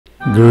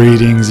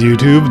Greetings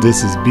YouTube,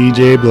 this is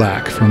BJ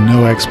Black from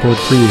No Export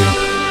For You.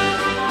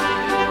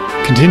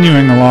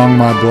 Continuing along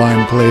my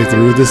blind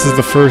playthrough, this is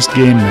the first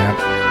game map.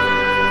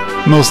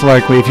 Most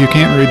likely, if you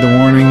can't read the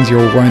warnings,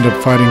 you'll wind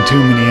up fighting too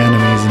many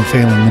enemies and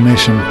failing the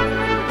mission.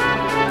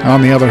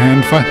 On the other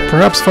hand,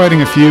 perhaps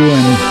fighting a few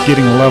and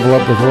getting a level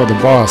up before the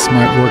boss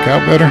might work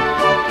out better.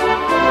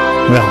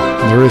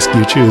 Well, the risk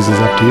you choose is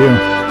up to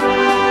you.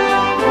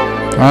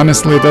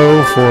 Honestly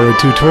though, for a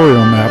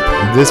tutorial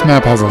map, this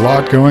map has a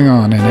lot going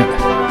on in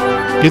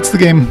it. Gets the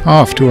game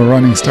off to a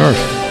running start.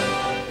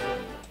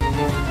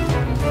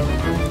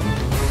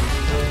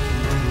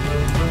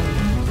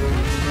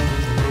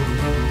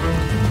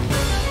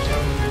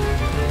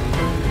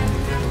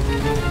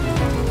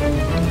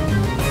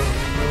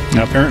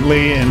 Now,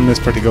 apparently in this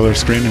particular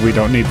screen we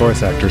don't need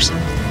voice actors.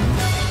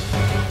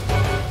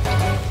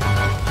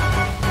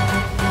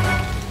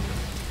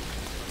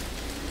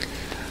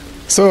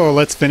 So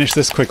let's finish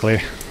this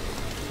quickly.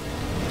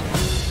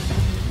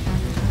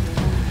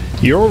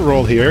 Your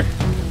role here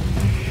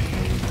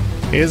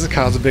is to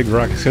cause a big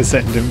ruckus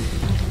and to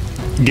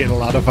get a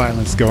lot of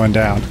violence going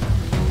down.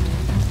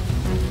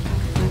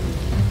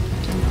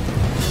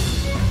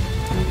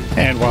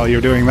 And while you're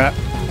doing that,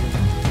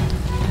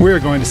 we're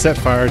going to set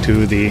fire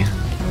to the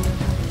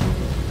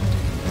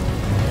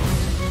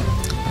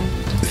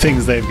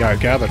things they've got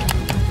gathered.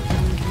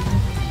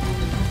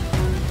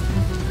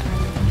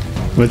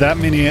 With that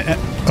many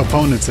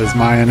opponents as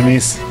my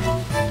enemies,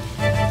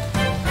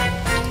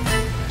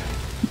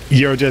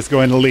 you're just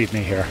going to leave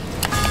me here.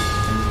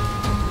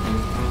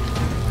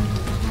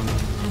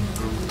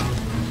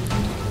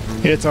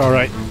 It's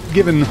alright.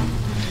 Given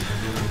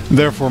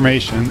their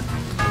formation,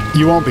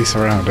 you won't be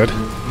surrounded.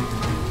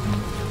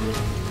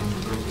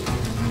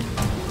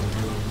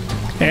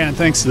 And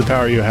thanks to the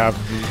power you have,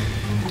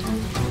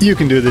 you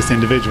can do this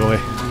individually.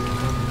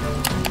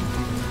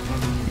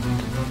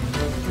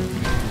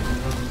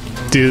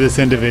 Do this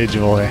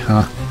individually,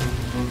 huh?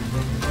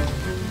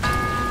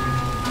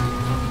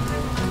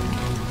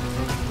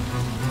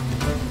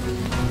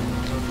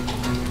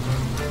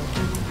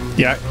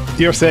 Yeah,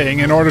 you're saying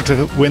in order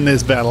to win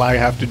this battle, I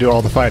have to do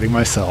all the fighting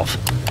myself.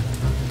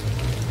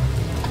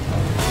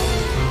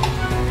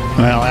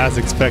 Well, as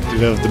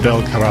expected of the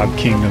Belgorod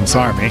Kingdom's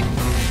army,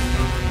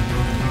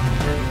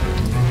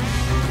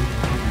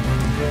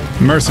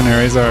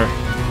 mercenaries are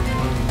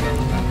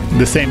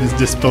the same as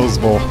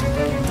disposable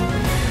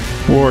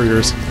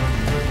warriors.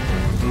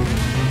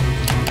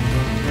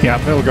 Yeah,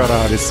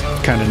 Belgorod is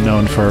kind of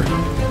known for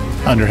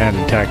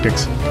underhanded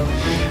tactics.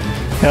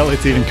 Hell,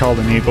 it's even called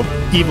an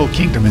evil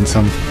kingdom in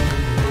some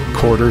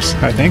quarters,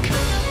 I think.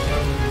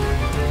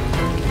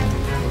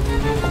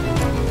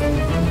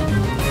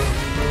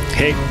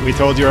 Hey, we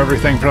told you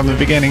everything from the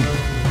beginning.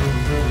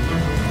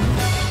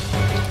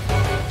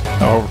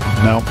 Oh,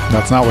 no,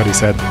 that's not what he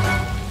said.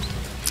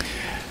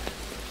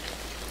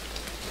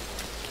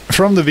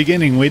 From the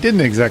beginning, we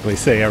didn't exactly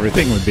say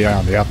everything would be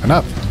on the up and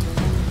up.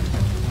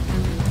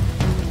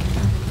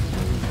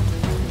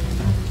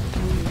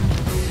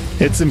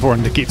 It's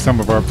important to keep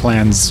some of our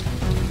plans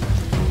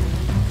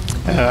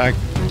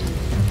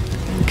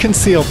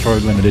concealed for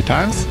limited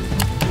times.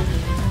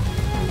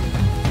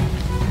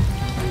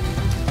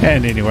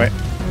 And anyway,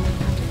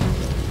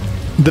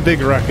 the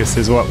big ruckus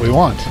is what we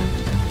want.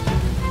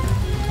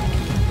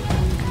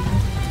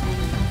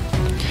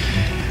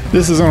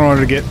 This is in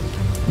order to get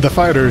the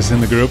fighters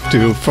in the group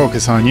to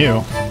focus on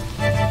you.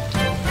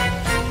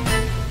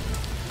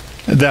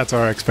 That's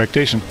our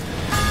expectation.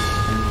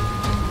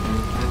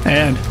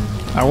 And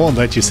I won't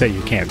let you say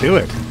you can't do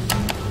it.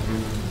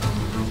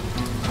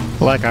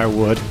 Like I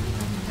would.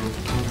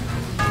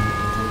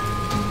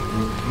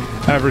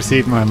 I've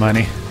received my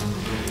money.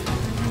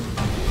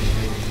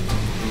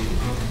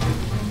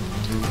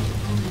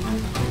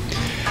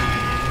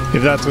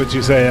 If that's what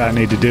you say I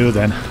need to do,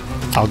 then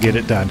I'll get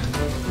it done.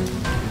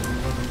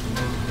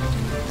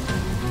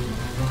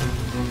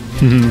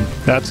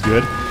 That's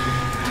good.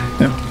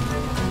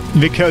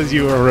 Because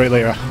you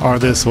really are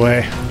this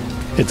way,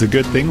 it's a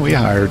good thing we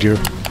hired you.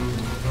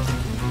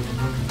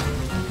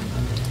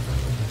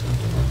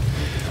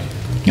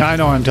 I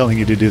know I'm telling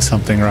you to do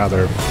something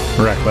rather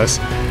reckless,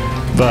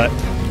 but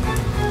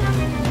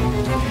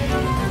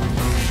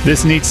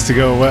this needs to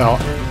go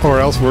well, or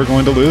else we're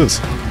going to lose.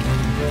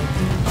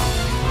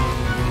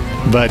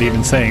 But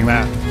even saying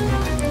that,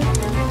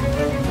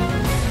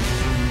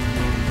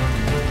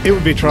 it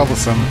would be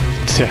troublesome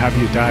to have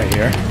you die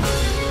here.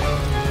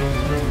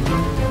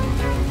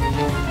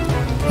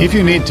 If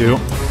you need to,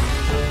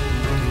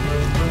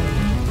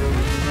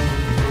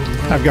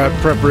 I've got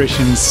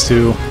preparations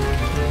to...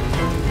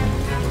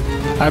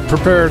 I'm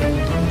prepared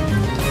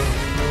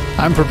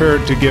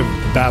to give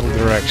battle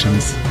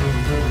directions.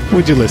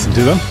 Would you listen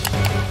to them?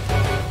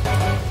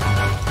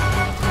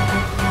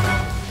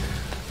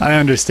 I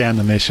understand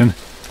the mission,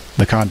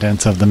 the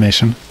contents of the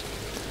mission.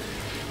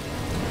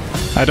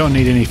 I don't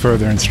need any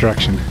further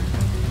instruction.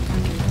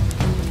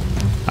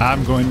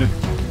 I'm going to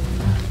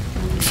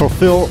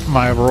fulfill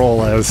my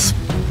role as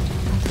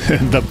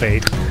the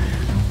bait.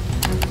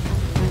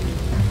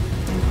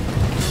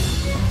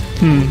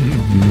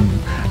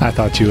 I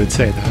thought you would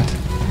say that.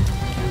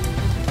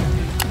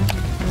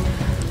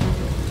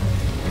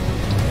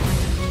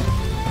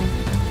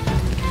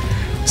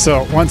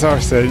 So once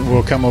our side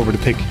will come over to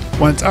pick.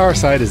 Once our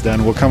side is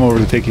done, we'll come over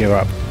to pick you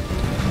up.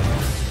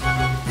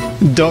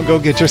 Don't go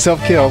get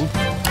yourself killed.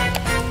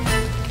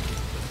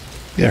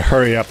 Yeah,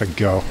 hurry up and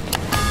go.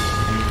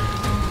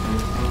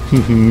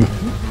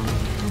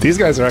 These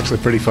guys are actually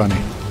pretty funny.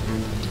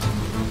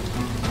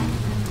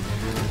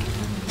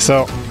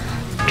 So,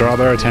 draw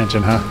their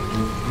attention, huh?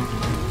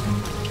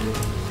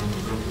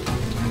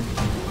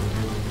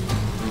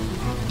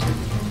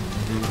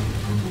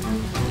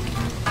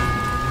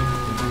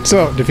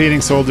 So,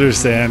 defeating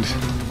soldiers and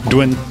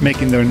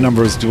making their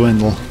numbers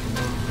dwindle.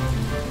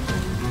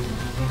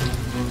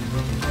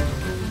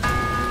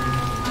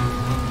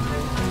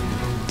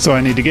 So I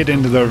need to get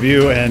into their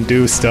view and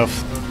do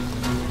stuff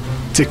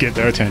to get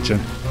their attention.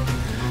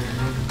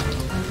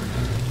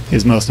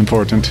 Is most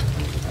important.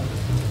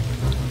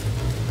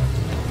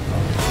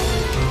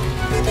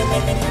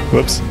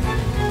 Whoops.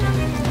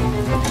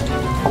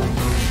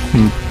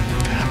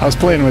 I was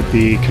playing with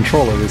the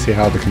controller to see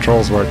how the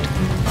controls worked,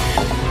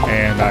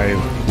 and I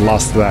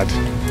lost that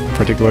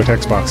particular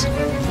text box.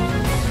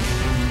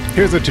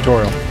 Here's the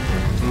tutorial.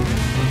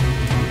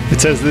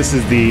 It says this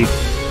is the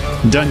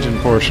dungeon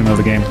portion of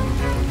the game.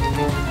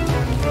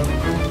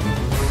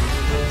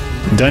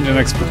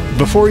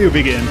 Before you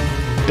begin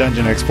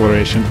dungeon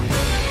exploration,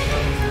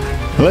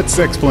 let's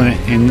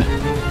explain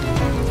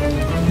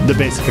the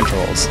basic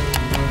controls.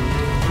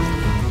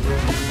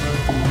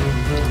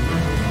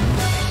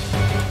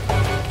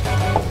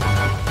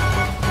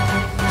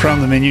 From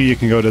the menu, you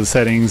can go to the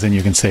settings and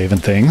you can save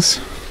and things.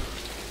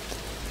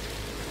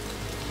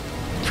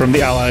 From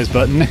the allies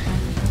button,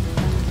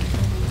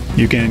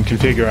 you can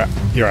configure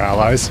your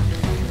allies.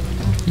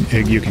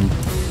 You can,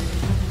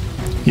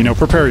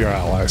 prepare your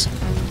allies.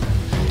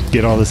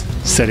 Get all the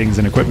settings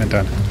and equipment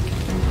done.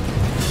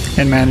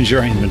 And manage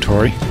your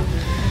inventory.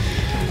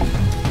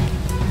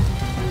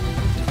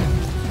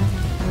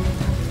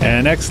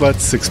 And next,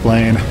 let's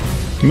explain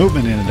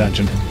movement in a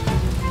dungeon.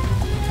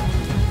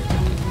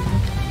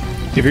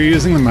 If you're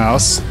using the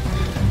mouse,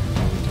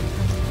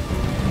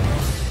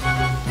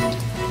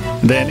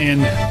 then in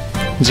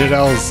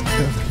Jadel's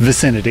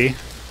vicinity,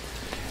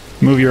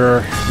 move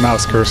your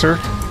mouse cursor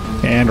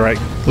and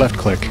left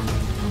click.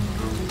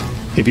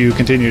 If you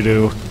continue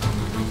to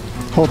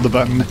hold the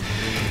button,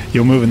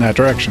 you'll move in that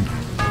direction.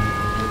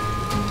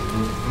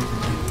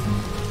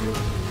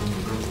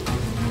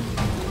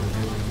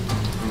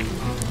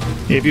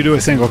 If you do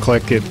a single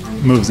click, it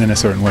moves in a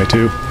certain way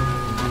too.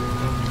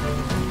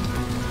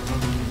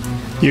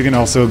 You can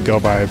also go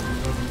by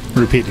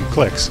repeated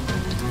clicks.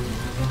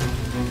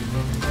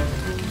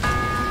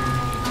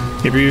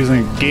 If you're using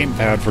a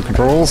gamepad for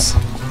controls,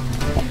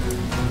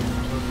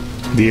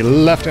 the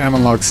left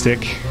analog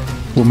stick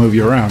will move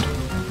you around.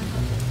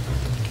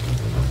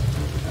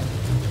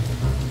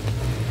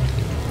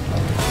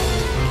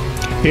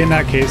 In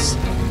that case,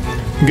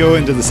 go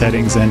into the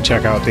settings and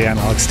check out the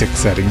analog stick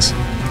settings.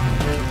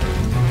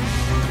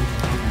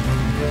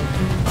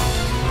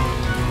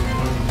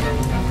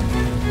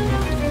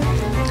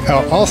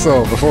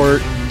 Also, before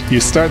you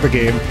start the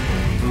game,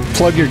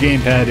 plug your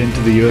gamepad into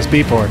the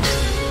USB port.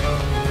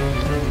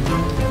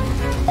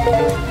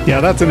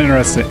 Yeah, that's an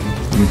interesting...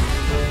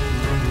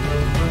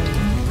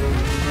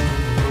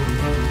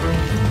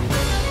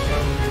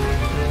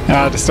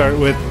 To start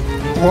with,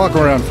 walk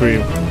around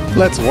freely.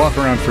 Let's walk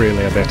around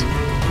freely a bit.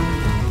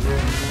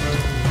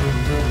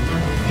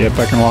 Yep,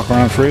 I can walk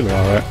around freely,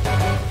 alright.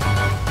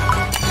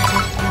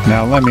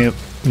 Now let me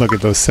look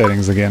at those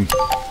settings again.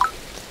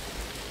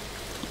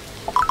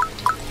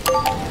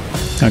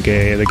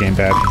 Okay, the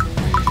gamepad.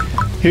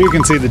 Here you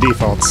can see the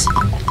defaults.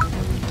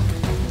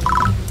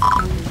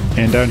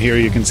 And down here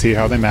you can see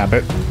how they map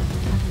it.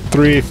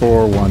 3,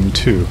 4, 1,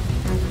 2.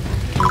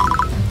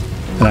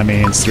 And that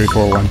means 3,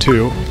 4, 1,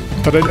 2.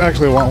 But I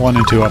actually want 1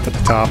 and 2 up at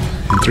the top,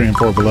 and 3 and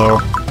 4 below.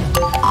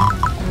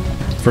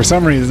 For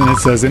some reason it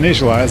says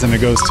initialize and it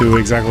goes to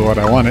exactly what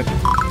I want it.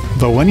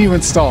 But when you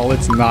install,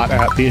 it's not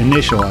at the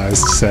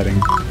initialized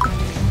setting.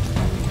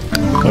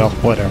 Well,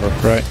 whatever,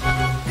 right?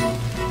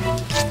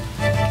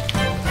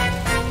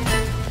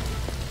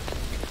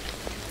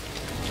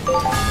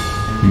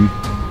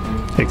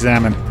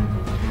 Examine.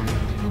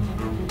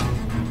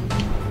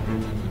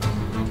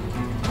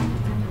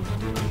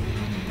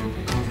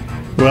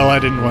 Well, I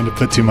didn't want to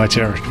put too much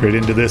effort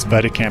into this,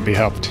 but it can't be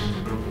helped.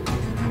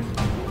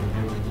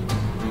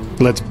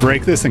 Let's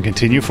break this and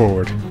continue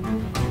forward.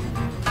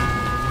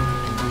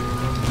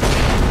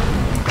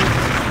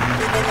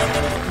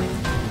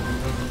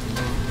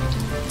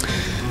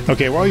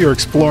 Okay, while you're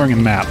exploring a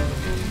map,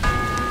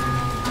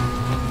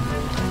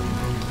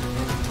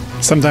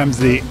 sometimes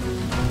the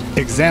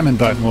examine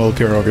button will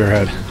appear over your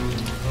head.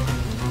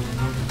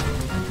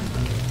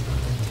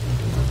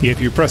 If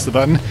you press the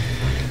button,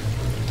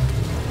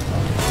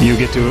 you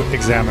get to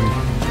examine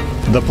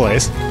the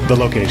place, the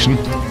location,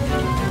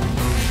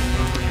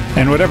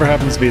 and whatever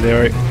happens to be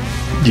there,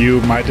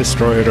 you might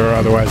destroy it or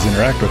otherwise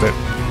interact with it.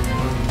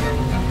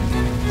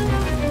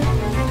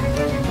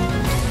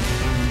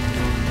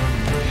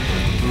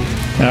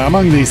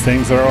 Among these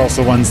things, there are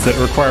also ones that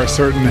require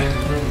certain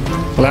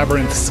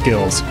labyrinth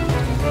skills.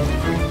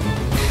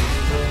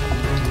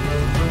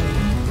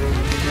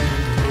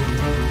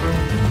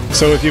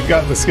 So if you've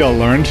got the skill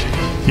learned,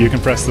 you can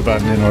press the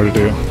button in order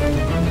to...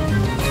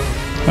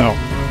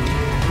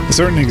 Oh.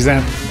 Certain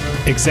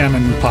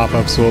examine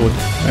pop-ups will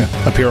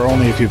appear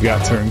only if you've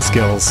got certain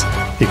skills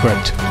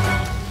equipped.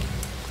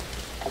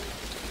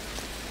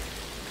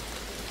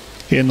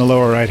 In the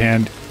lower right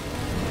hand,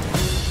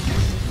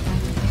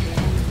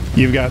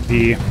 you've got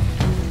the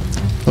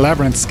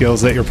labyrinth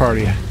skills that your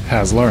party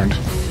has learned.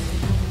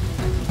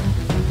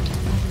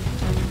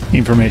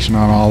 Information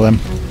on all of them.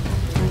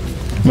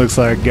 Looks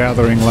like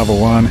gathering level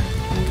 1,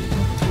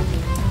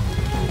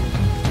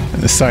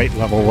 the sight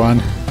level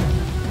 1,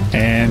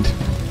 and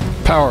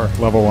power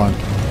level 1.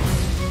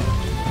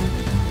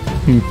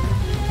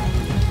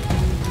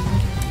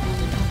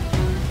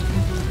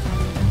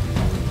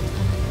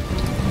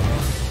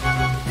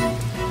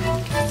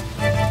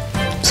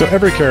 So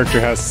every character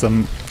has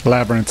some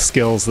labyrinth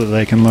skills that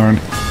they can learn.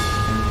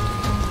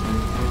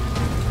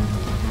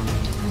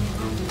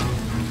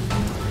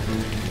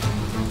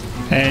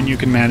 And you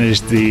can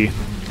manage the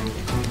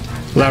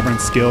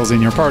labyrinth skills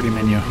in your party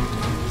menu.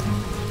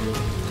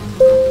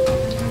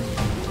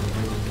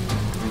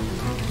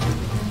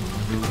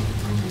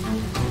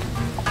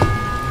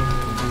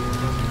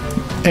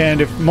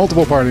 And if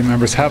multiple party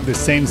members have the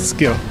same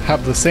skill,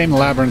 have the same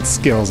labyrinth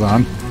skills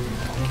on,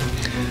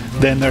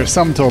 then their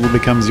sum total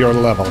becomes your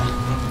level.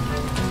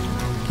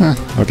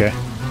 Okay.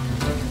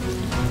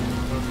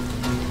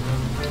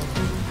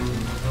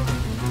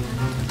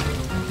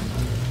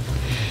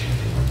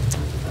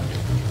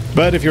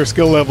 But if your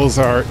skill levels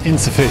are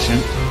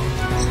insufficient,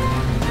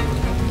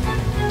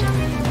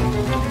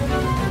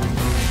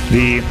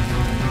 the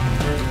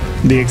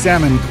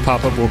examine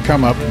pop-up will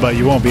come up, but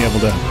you won't be able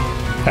to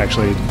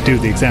actually do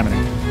the examining.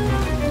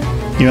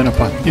 You end up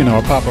on,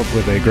 a pop-up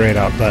with a grayed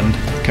out button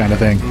kind of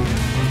thing.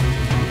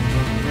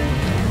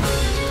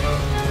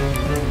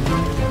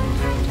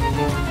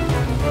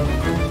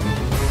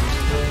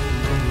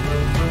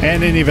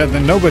 And in the event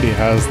that nobody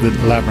has the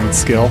labyrinth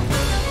skill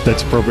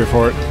that's appropriate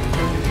for it,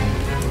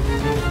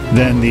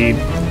 then the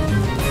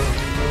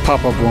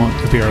pop-up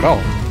won't appear at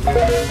all.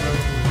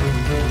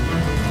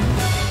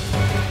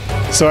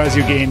 So as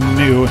you gain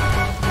new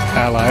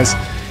allies,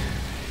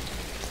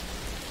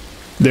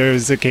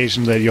 there's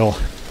occasion that you'll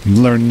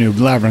learn new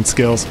labyrinth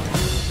skills.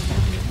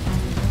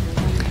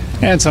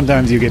 And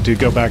sometimes you get to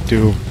go back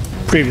to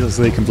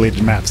previously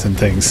completed maps and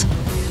things.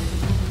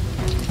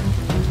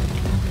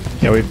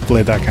 Yeah, we've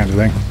played that kind of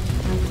thing.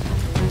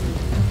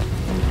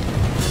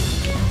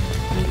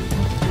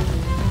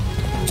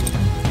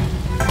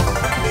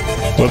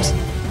 Whoops.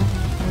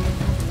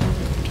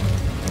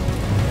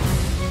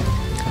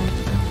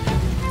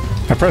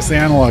 I pressed the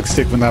analog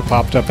stick when that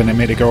popped up and it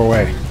made it go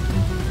away.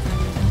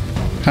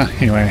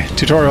 Anyway,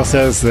 tutorial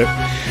says that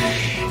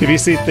if you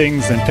see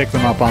things and pick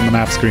them up on the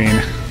map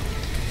screen,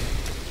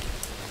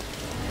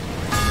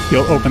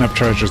 you'll open up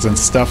treasures and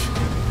stuff.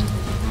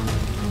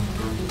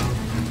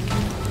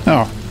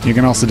 Oh, you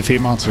can also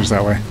defeat monsters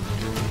that way.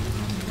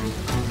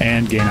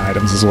 And gain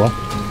items as well.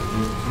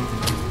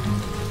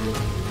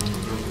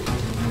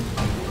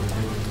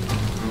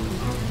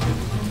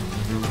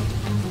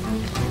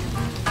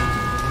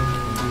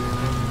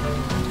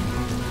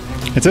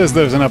 It says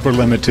there's an upper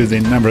limit to the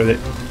number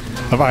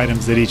of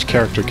items that each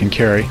character can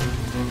carry.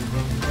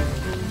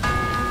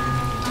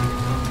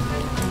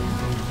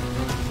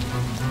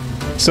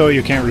 So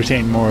you can't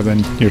retain more than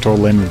your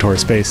total inventory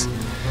space.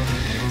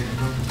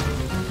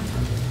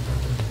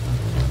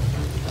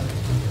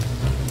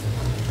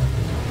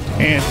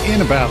 And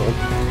in a battle,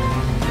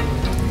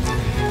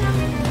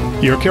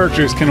 your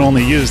characters can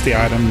only use the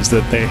items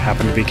that they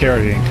happen to be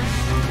carrying.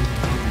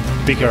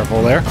 Be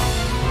careful there.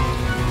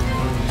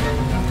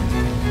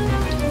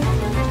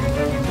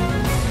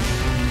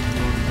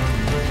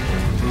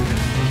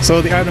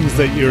 So the items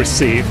that you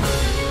receive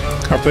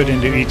are put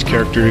into each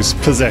character's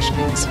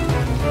possessions.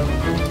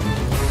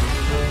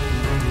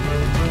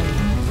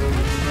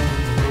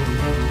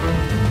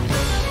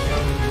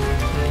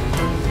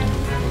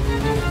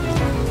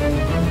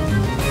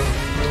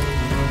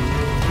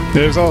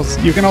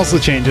 You can also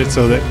change it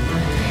so that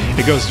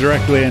it goes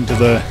directly into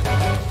the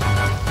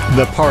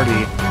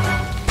party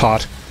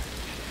pot.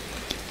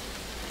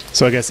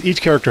 So I guess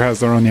each character has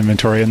their own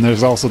inventory, and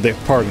there's also the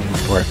party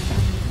inventory.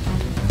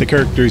 The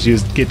characters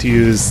get to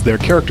use their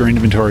character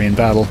inventory in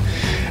battle,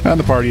 and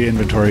the party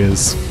inventory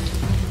is...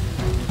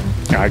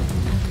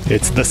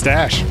 it's the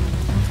stash.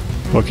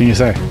 What can you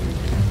say?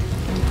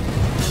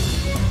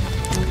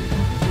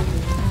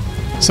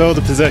 So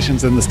the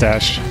possessions in the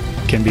stash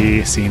can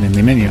be seen in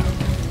the menu.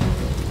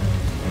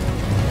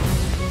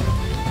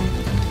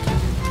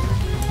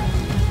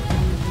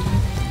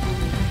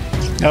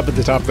 Up at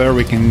the top there,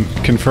 we can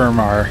confirm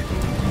our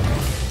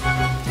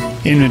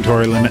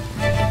inventory limit.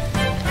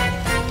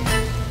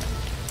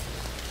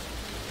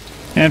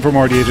 And for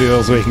more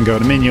details, we can go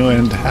to Menu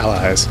and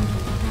Allies.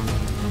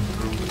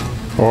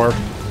 Or,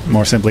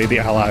 more simply, the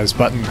Allies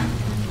button.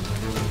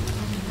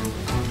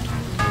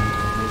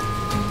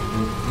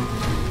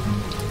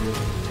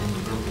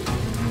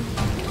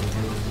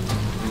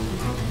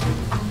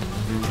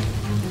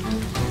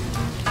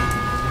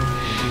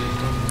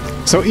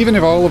 So even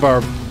if all of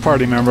our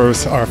party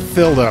members are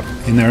filled up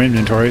in their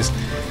inventories,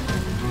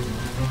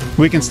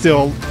 we can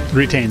still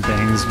retain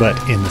things, but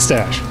in the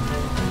stash.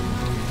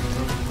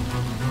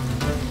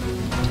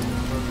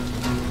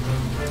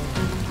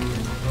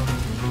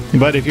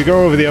 But if you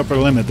go over the upper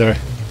limit there,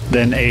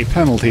 then a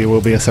penalty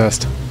will be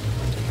assessed.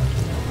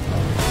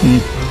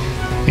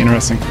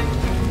 Interesting.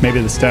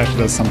 Maybe the stash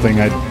does something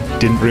I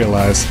didn't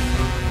realize.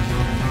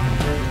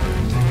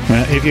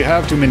 If you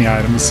have too many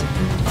items,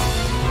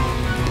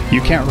 you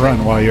can't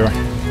run while you're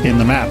in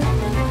the map.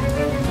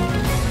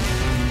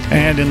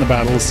 And in the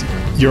battles,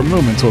 your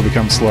movements will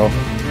become slow.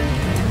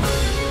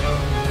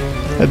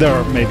 There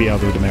are maybe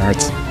other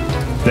demerits.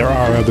 There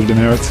are other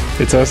demerits,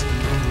 it says.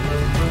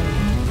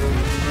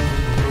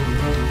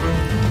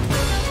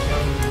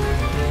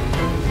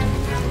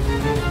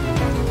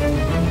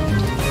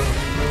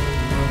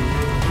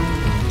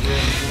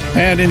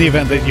 And in the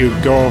event that you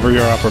go over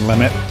your upper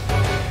limit,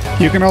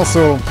 you can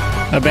also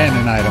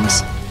abandon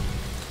items.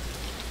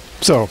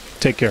 So,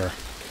 take care.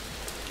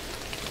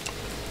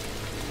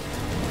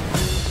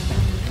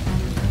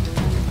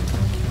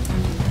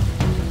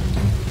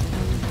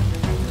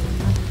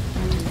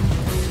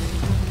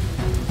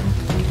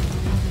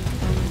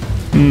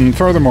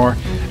 Furthermore,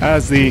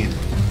 as the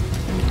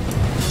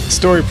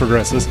story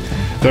progresses,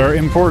 there are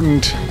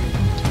important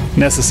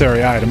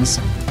necessary items.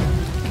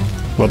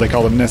 Well, they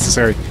call them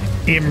necessary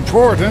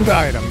important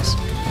items.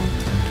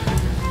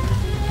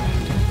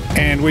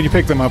 And when you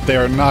pick them up, they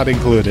are not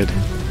included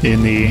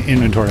in the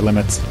inventory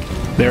limits.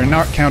 They are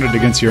not counted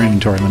against your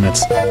inventory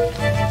limits.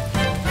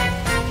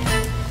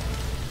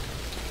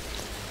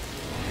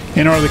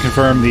 In order to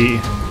confirm the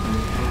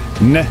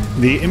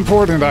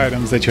important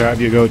items that you have,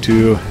 you go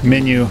to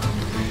menu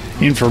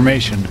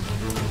information,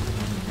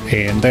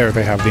 and there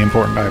they have the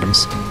important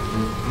items.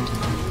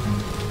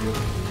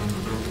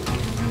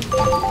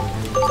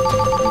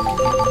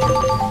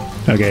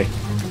 Okay,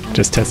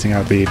 just testing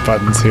out the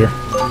buttons here.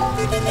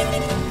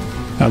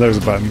 Oh, there's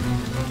a button.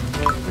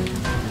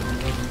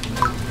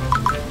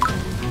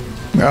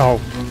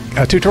 Oh,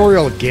 a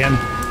tutorial again.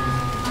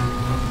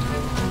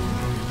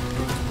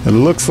 It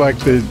looks like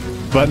the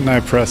button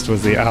I pressed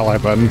was the ally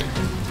button.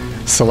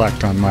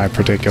 Select on my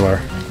particular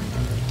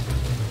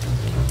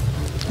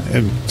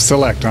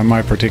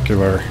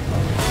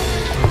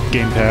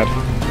gamepad.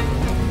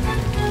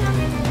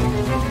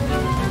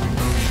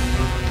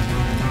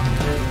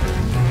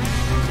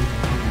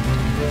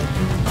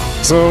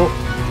 So,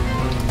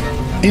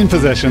 in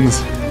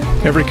possessions,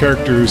 every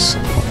character's...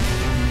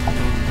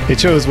 it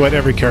shows what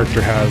every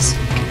character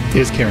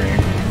is carrying.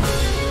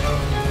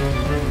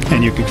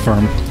 And you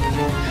confirm.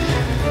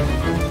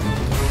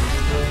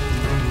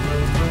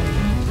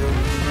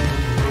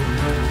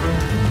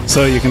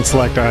 So you can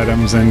select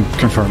items and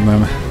confirm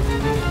them.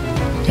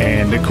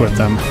 And equip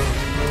them.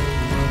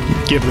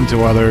 Give them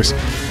to others.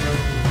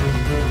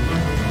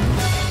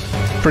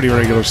 Pretty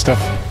regular stuff.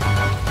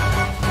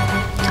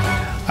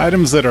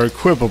 Items that are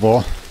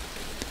equipable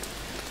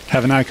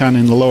have an icon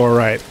in the lower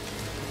right,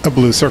 a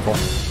blue circle.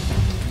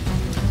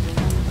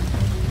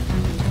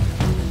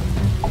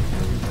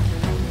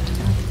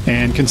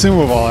 And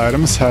consumable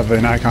items have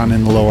an icon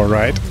in the lower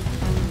right,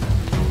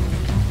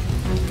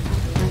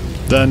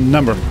 the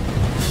number,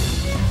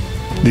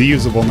 the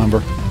usable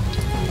number,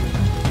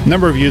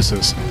 number of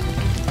uses.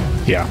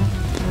 Yeah.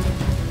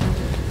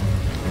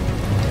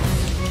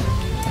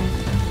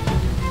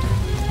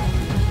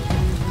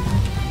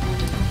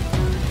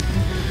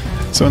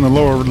 So in the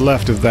lower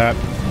left of that,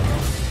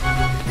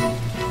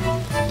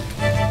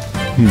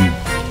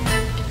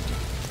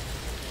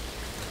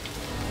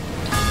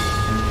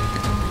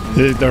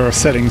 there are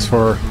settings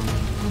for.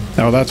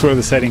 Oh, that's where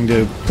the setting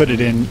to put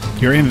it in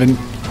your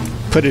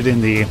put it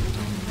in the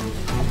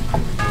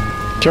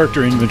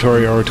character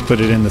inventory, or to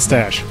put it in the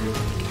stash.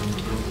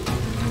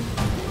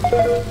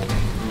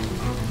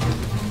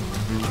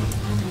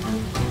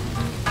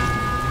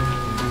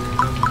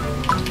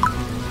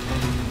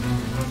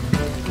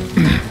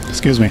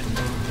 Excuse me.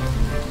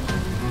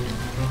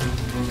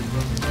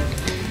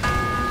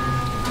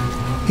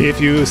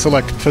 If you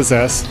select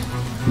possess,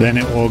 then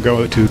it will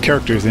go to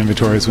characters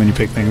inventories when you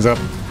pick things up.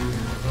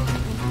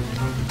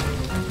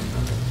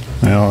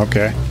 Well,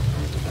 okay.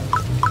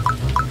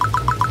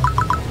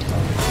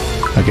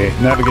 Okay,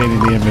 navigating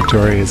the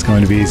inventory is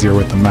going to be easier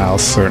with the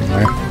mouse,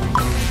 certainly.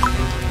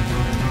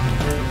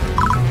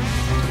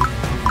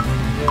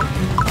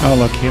 Oh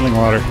look, healing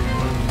water.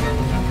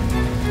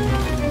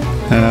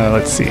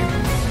 Let's see.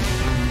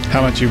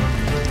 How much you...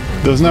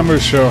 those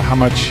numbers show how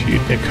much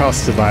it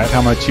costs to buy it,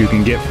 how much you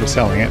can get for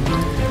selling it.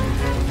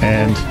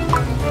 And...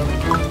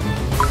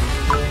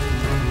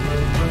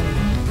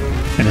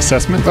 an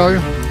assessment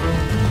value?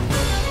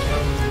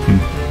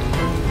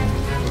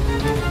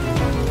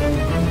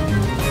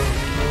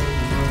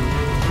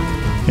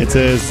 It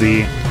says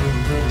the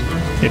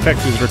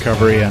effect is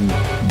recovery and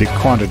the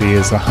quantity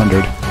is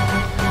 100.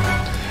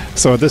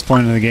 So at this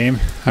point in the game,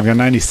 I've got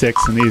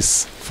 96 and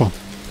these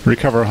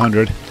recover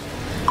 100.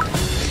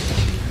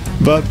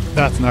 But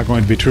that's not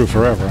going to be true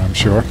forever, I'm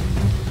sure.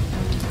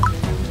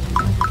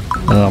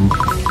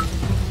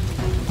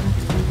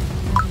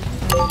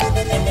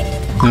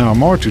 No,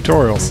 more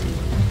tutorials.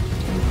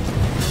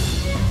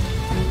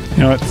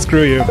 You know what?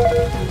 Screw you.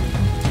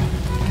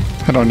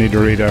 I don't need to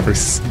read every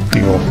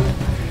single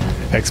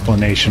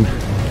explanation.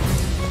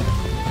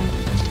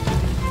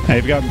 Now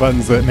you've got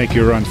buttons that make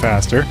you run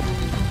faster.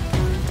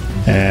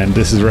 And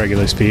this is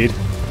regular speed.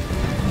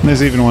 And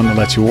there's even one that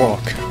lets you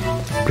walk.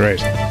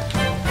 Great.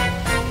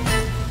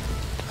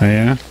 Oh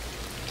yeah?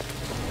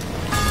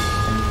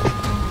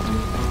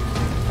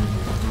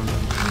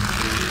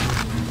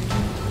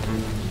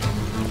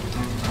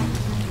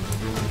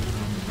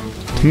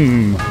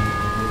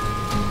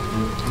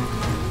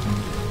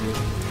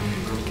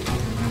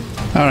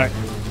 Alright.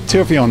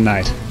 Tearfield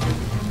Knight.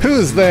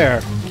 Who's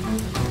there?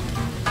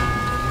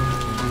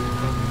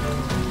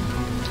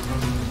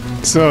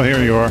 So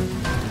here you are.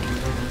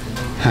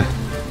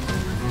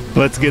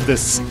 Let's get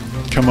this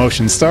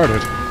commotion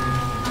started.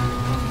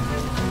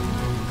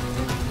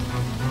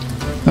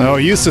 Oh,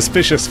 you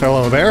suspicious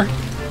fellow there.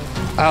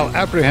 I'll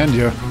apprehend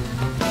you.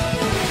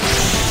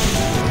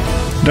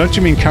 Don't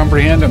you mean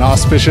comprehend an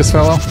auspicious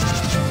fellow?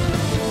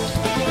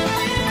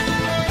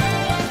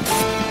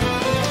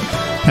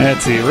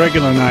 Let's see,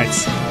 regular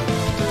knights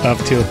of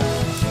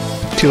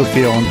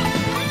Tearfield.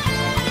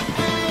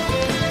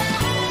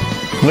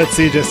 Let's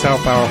see just how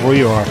powerful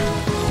you are.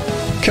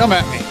 Come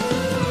at me.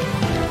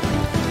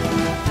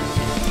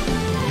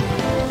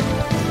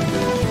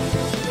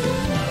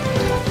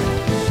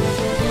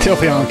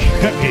 Tearfield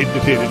can't be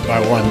defeated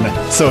by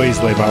so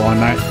easily by one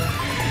knight.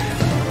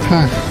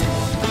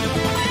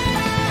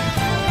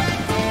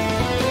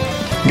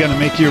 Gonna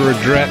make you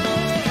regret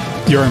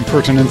your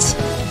impertinence.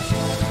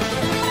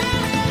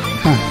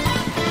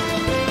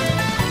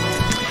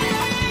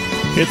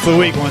 It's the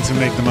weak ones who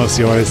make the most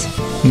noise.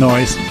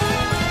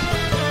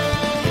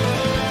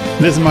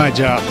 This is my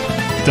job.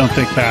 Don't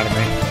think bad of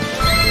me.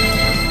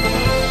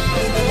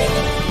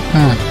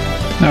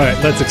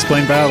 Alright, let's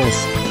explain battles.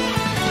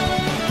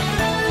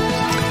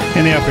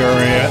 In the upper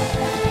area,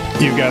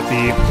 you've got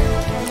the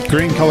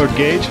green colored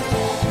gauge.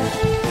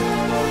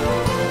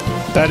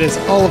 That is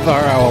all of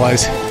our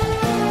allies'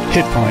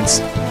 hit points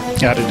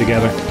added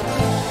together.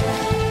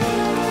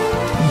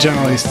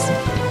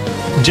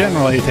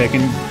 Generally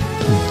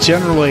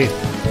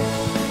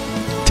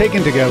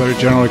taken together,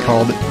 generally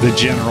called the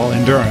general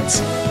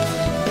endurance.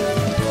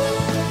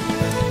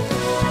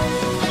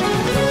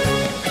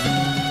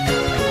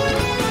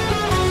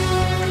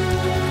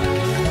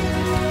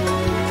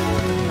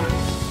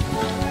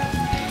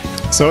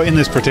 So in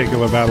this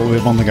particular battle,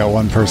 we've only got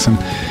one person.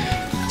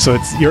 So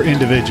it's your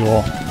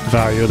individual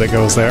value that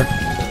goes there.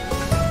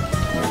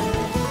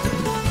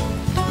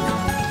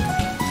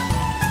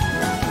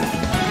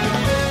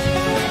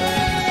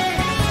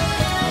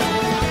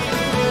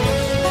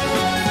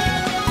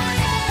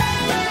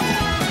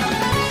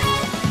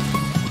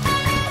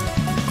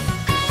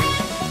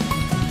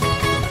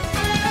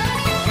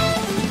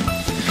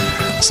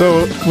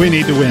 So we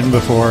need to win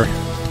before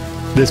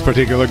this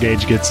particular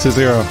gauge gets to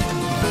 0.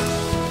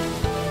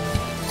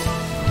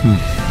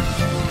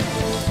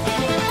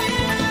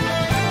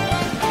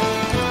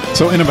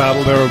 So in a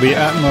battle there will be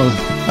at most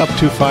up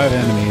to 5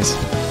 enemies.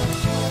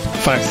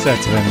 5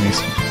 sets of enemies.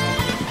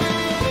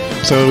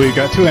 So we've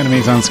got 2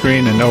 enemies on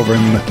screen, and over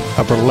in the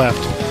upper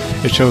left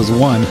it shows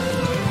 1.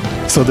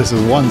 So this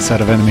is 1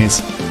 set of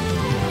enemies,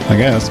 I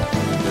guess.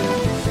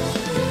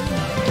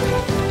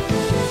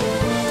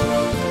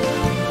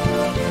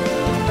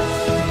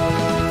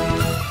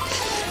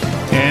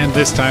 And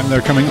this time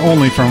they're coming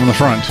only from the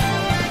front.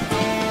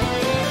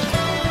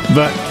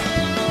 But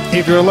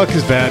if your luck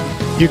is bad,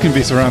 you can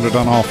be surrounded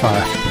on all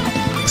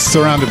 5.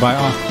 Surrounded by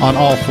on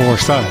all 4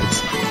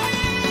 sides.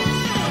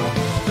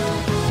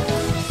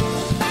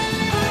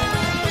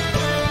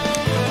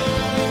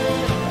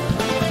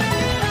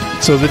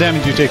 So the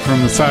damage you take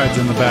from the sides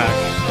and the back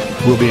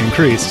will be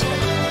increased.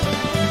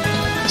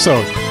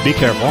 So be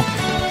careful.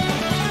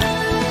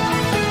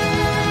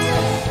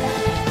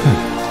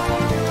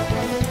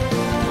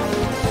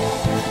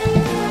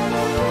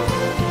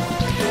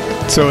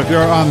 So if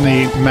you're on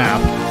the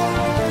map,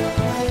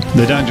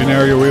 the dungeon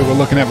area we were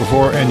looking at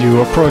before, and you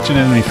approach an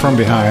enemy from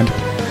behind,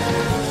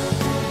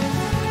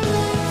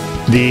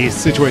 the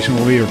situation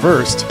will be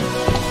reversed.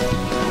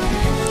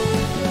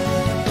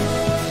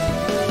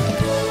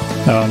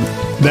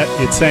 That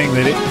it's saying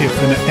that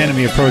if an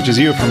enemy approaches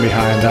you from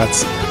behind,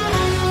 that's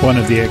one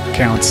of the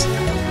accounts.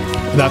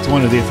 That's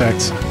one of the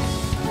effects.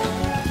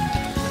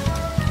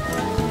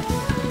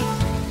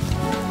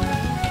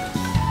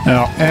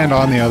 Now, and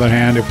on the other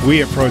hand, if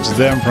we approach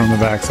them from the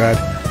backside,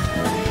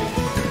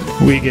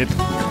 we get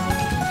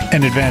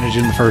an advantage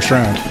in the first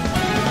round.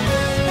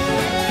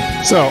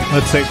 So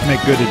let's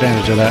make good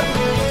advantage of that.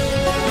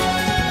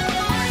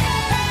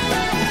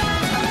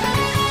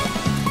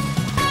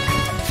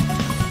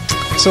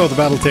 So the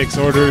battle takes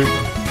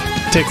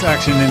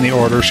action in the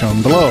order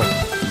shown below.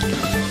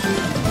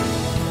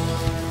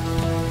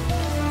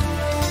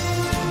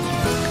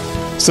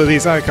 So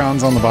these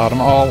icons on the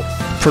bottom all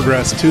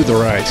progress to the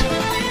right.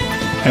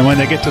 And when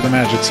they get to the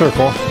magic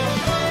circle,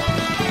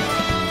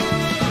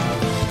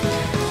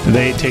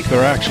 they take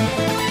their action.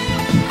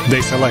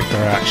 They select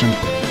their action.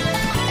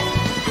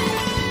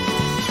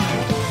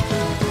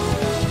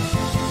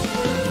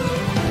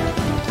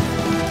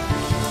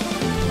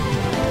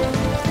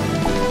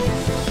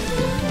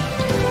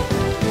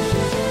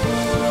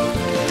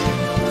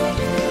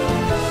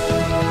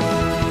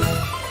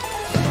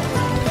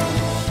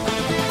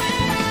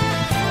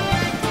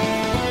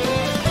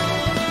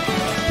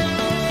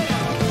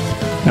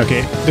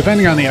 Okay,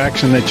 depending on the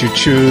action that you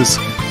choose,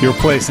 your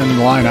place in the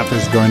lineup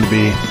is going to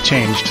be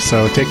changed,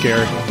 so take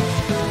care.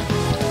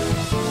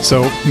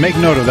 So make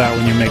note of that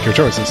when you make your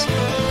choices.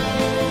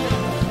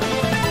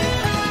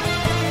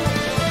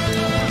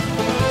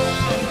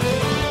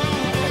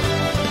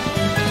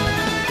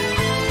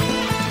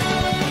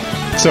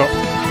 So,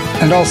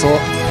 and also,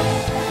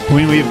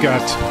 when we've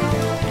got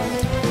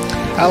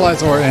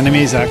allies or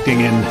enemies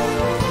acting in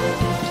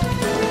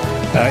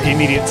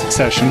immediate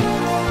succession,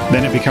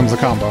 then it becomes a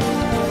combo.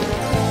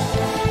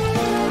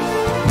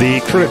 The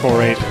critical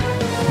rate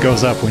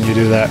goes up when you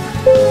do that.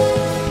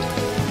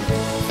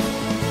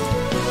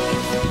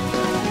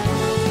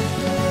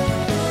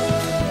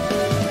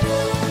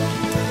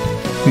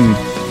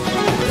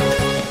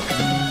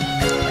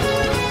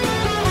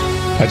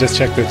 I just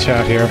checked the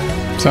chat here.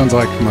 Sounds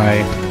like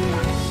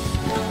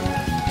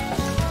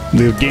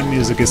the game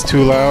music is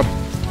too loud.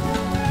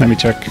 Let me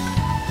check.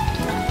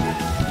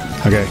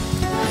 Okay.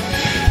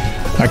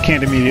 I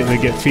can't immediately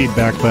get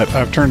feedback, but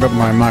I've turned up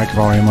my mic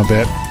volume a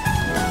bit.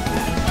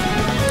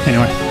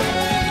 Anyway.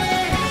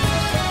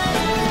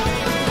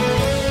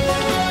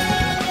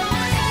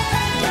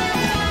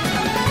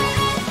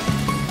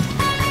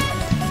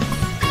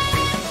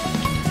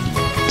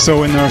 So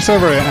when there are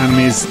several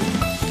enemies,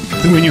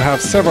 when you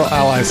have several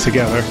allies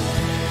together,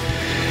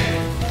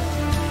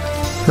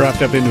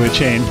 wrapped up into a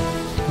chain,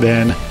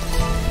 then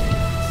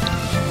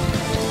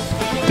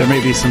there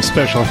may be some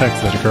special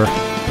effects that occur.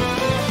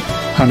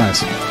 How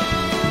nice.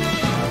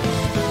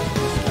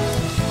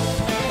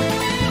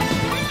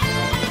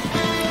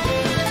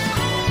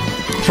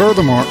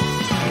 Furthermore,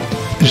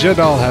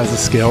 Jedal has a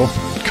skill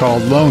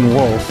called Lone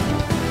Wolf,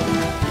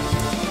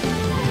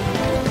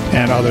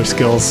 and other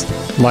skills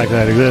like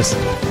that exist.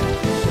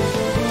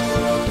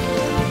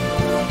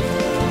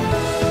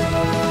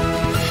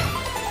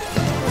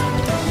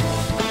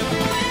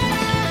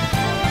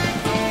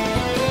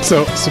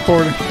 So,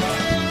 supporting.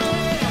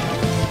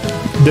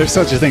 There's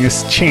such a thing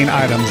as chain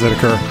items that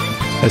occur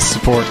as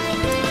support.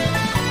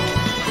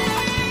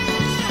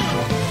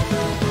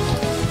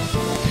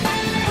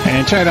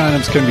 And chain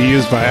items can be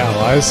used by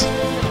allies.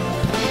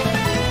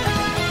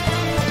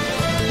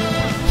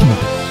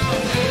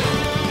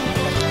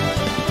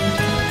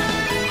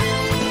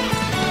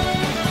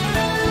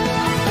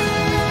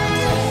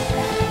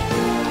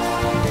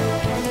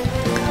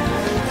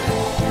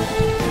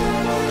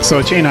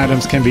 So chain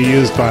items can be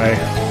used by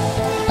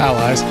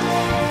allies,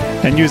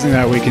 and using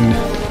that we can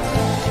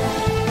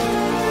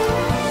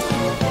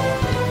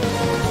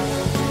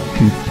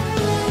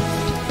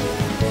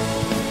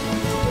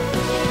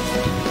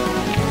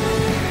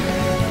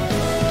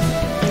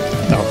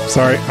oh,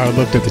 sorry, I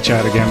looked at the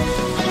chat again.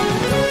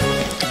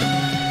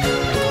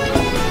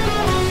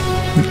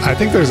 I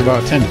think there's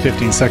about 10 to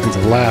 15 seconds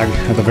of lag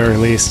at the very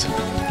least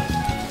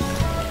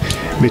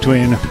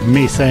between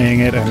me saying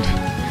it and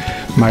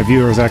my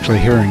viewers actually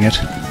hearing it.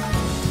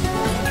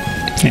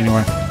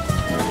 Anyway,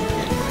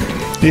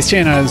 these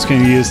chain items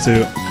can be used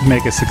to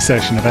make a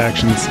succession of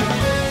actions.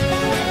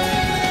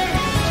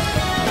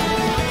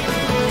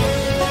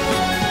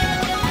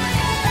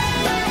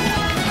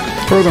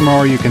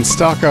 Furthermore, you can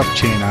stock up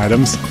chain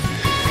items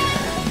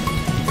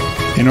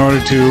in order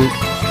to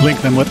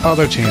link them with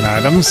other chain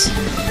items.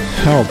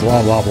 Oh,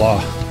 blah blah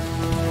blah.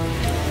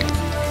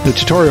 The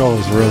tutorial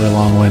is really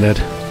long-winded.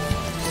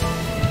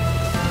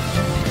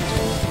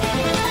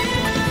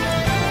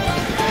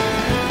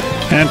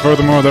 And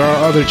furthermore, there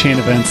are other chain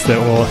events that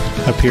will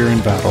appear in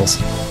battles.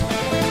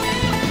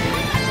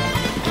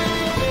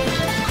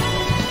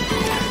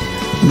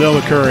 They'll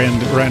occur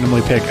and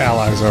randomly pick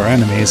allies or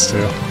enemies to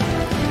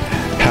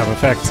have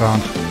effects on.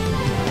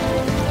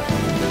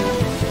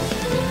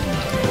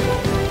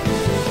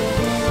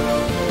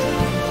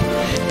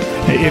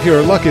 If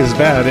your luck is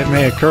bad, it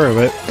may occur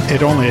that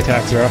it only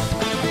attacks your...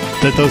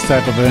 that those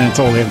type of events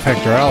only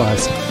affect your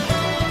allies.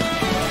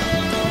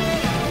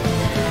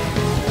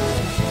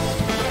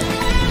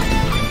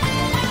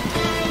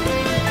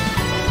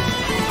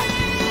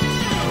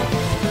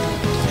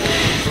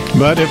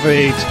 But if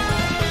a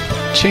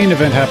chain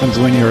event happens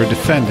when you're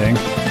defending,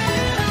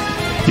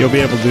 you'll be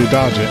able to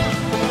dodge it.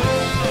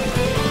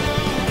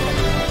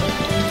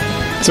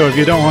 So if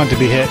you don't want to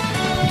be hit,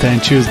 then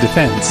choose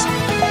defense.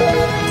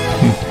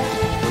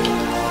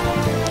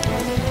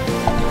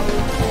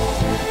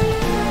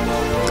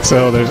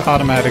 So there's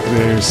automatic,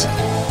 there's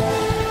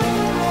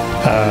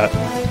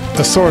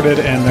assorted,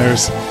 and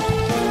there's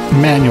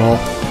manual.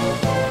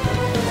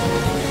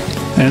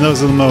 And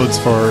those are the modes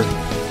for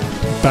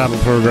battle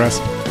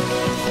progress.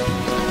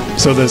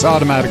 So there's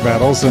automatic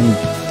battles, and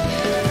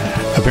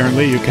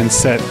apparently you can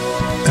set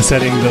a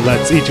setting that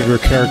lets each of your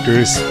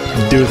characters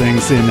do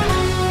things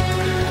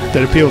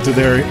that appeal to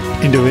their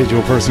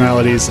individual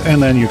personalities,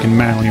 and then you can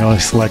manually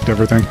select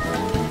everything.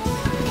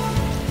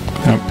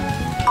 Yep.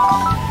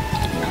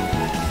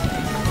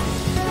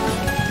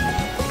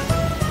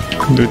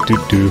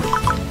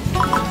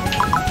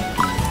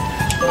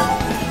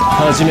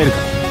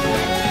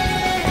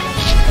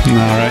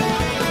 Alright.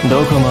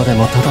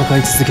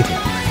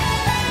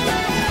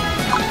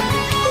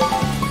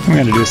 I'm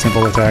gonna do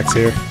simple attacks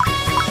here.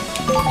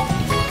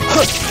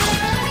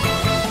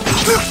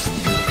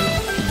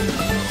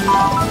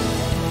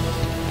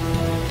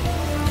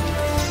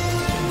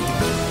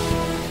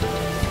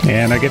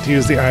 And I get to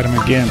use the item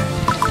again.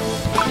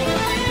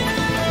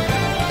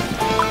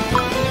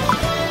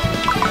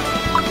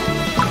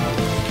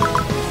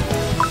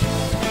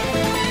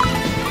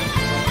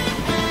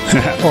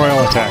 Oil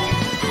attack.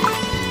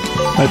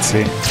 Let's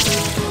see.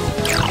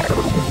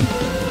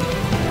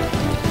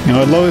 You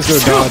know, it lowers their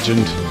dodge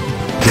and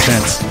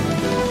defense.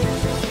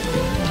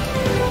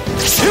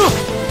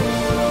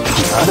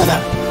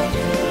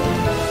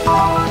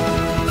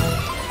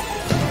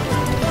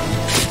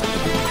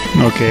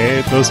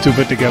 Okay, those two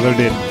put together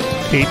did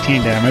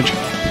 18 damage,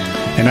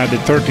 and I did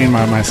 13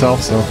 by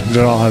myself, so it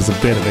all has a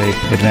bit of an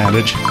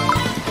advantage.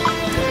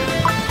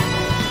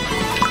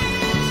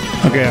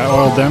 Okay, I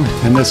oiled them,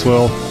 and this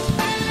will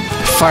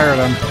fire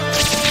them.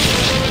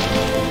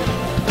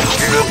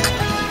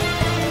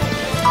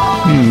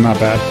 Not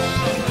bad.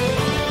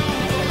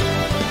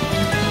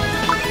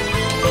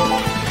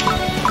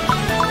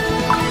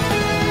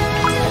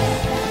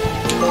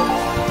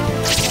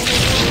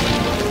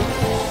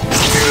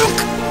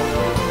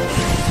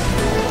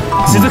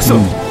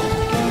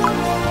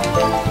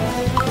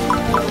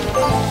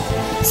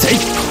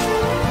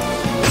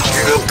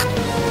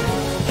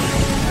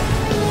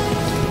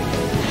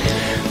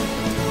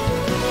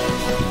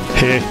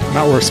 Hey,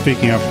 not worth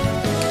speaking of.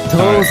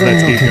 Let's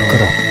keep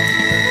going.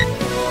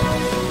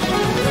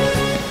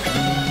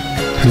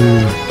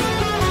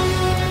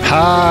 Ha!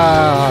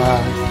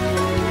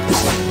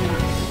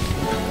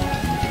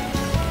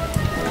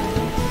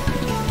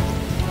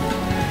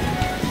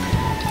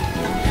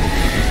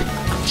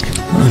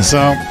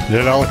 So,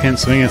 Jadal can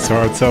swing his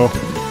sword so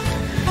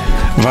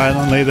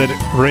violently that it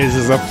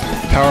raises up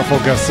powerful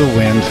gusts of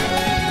wind.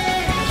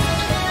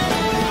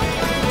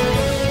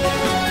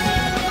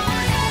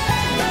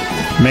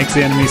 Makes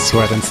the enemies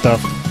sweat and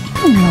stuff.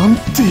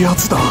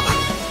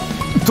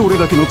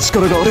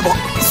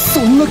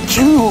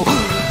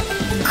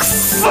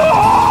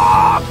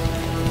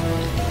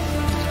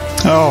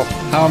 Oh,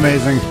 how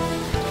amazing.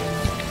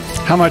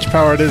 How much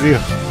power does he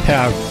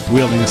have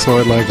wielding a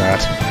sword like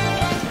that?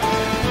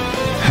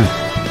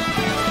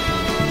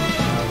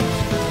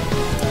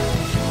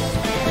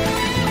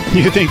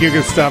 You think you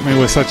could stop me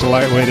with such a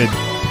lightweight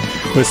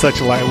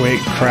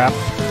crap?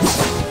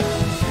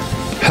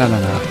 I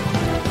don't know.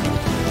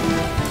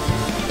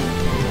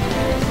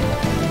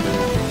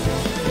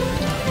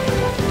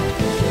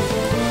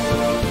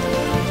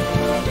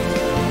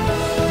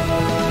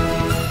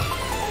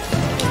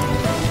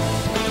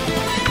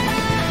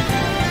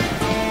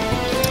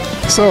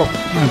 So,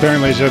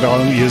 apparently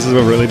Jadal uses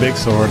a really big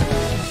sword.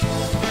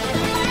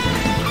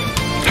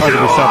 Hard to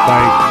be stopped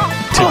by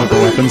typical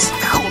weapons.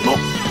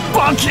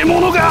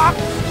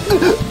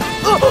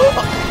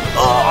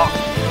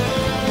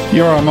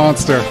 You're a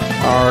monster,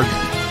 Arg.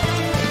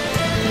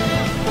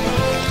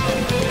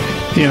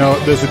 You know,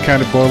 this is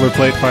kind of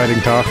boilerplate fighting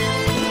talk.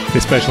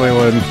 Especially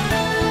when,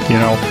 you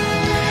know,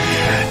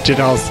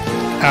 Jadal's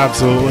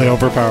absolutely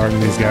overpowering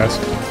these guys.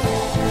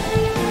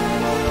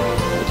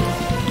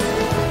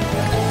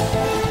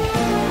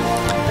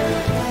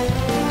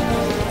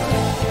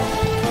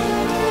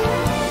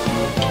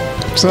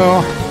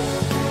 So,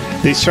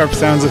 these sharp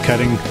sounds of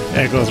cutting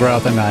echoes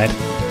throughout the night.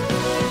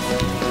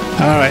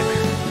 Alright.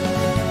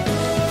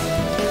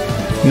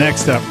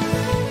 Next up.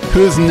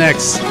 Who's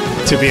next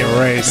to be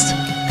erased?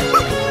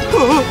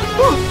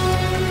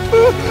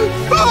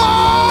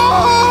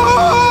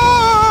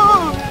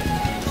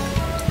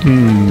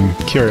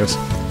 Curious.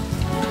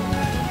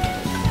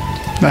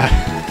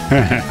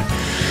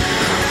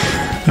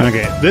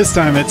 Okay, this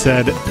time it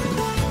said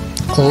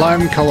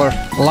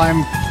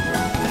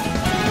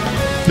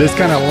this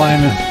kind of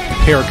lime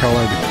hair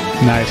colored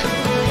knight.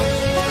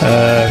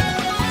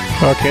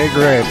 Okay,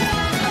 great.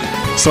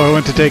 So I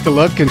went to take a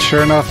look, and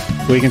sure enough,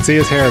 we can see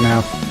his hair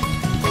now.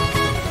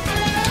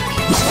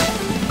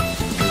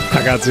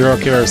 I got 0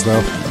 cures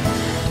though.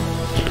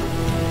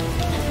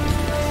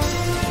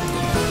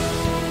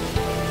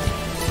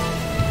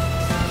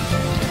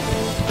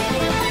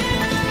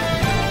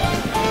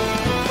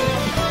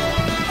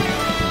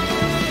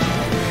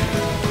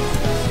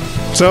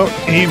 So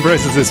he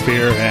embraces his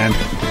fear and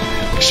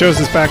shows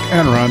his back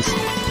and runs.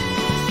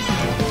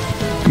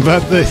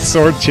 But the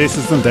sword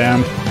chases them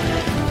down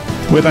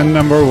with a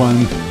number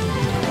 1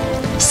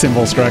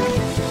 symbol strike.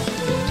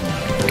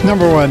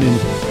 Number 1 in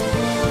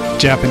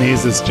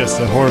Japanese is just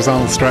a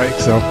horizontal strike,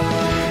 so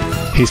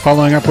he's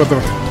following up with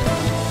a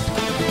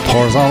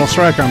horizontal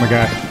strike on the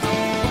guy.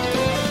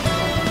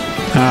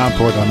 Ah,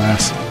 poor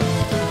dumbass.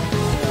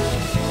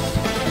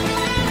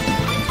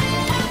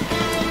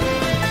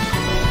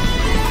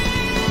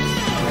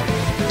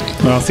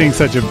 Well, seeing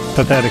such a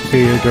pathetic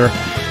figure.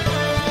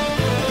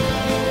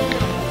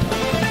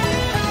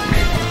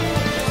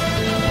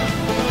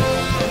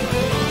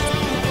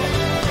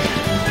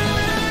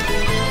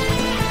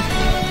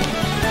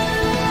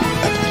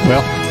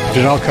 Well,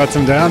 Jadal cuts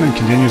him down and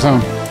continues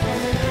on.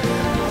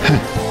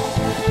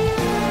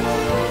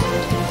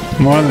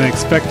 More than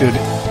expected,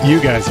 you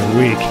guys are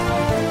weak.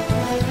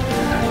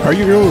 Are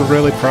you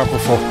really proper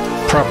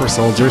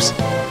soldiers?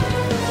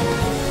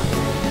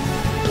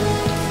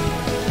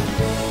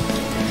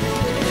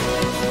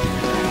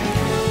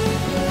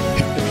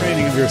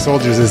 Your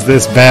soldiers is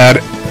this bad,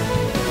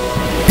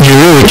 you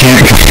really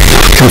can't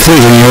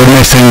completely ignore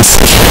my sins.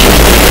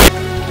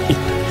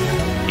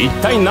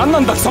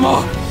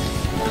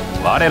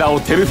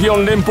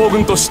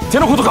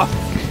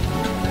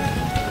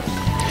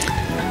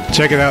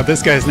 Check it out,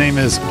 this guy's name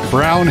is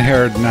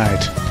Brown-Haired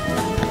Knight.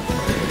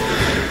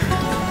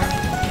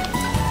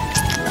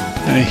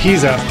 And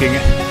he's asking,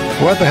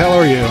 what the hell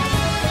are you?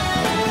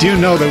 Do you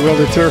know that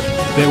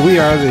we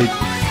are the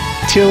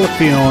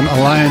Tilfion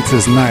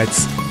Alliance's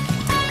knights?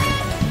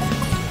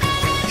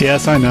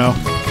 Yes, I know.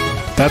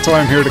 That's why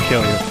I'm here to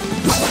kill you.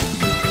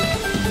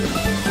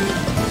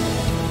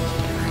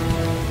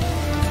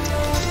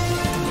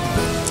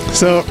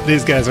 So,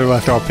 these guys are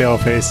left all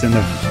pale-faced in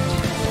the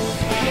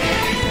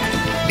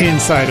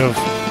inside of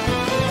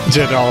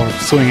Jadal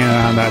swinging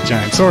on that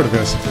giant sword of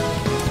his.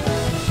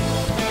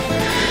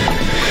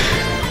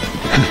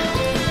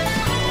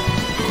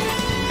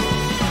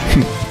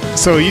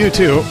 So you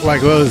too,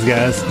 like those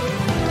guys,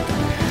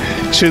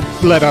 should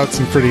let out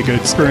some pretty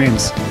good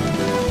screams.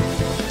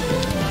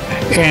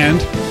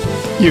 And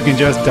you can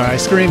just die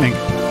screaming.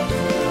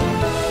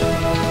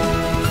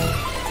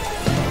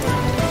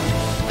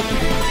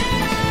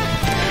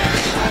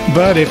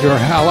 But if your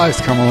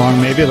allies come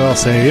along, maybe they'll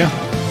save you.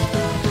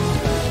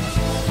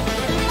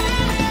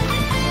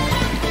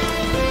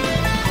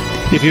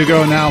 If you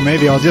go now,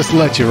 maybe I'll just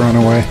let you run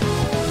away.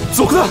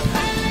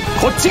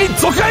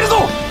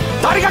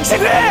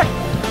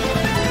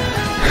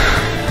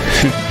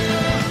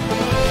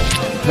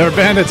 There are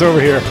bandits over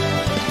here.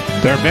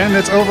 There are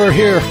bandits over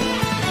here.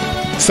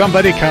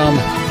 Somebody come.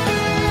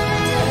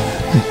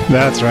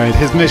 That's right.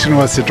 His mission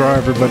was to draw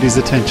everybody's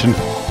attention.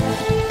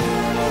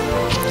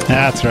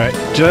 That's right.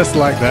 Just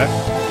like that.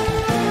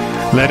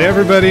 Let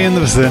everybody in the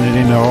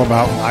vicinity know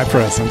about my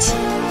presence.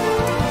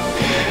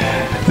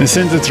 And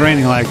since it's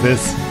raining like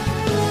this,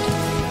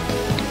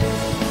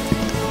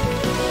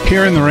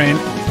 here in the rain,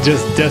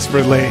 just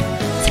desperately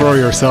throw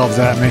yourselves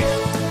at me.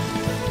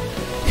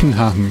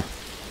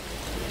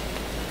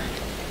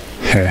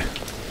 Hey.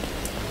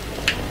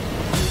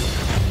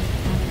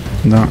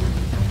 No.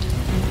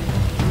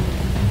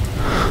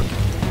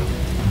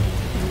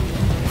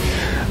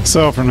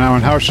 So from now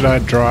on, how should I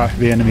draw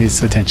the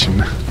enemy's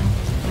attention?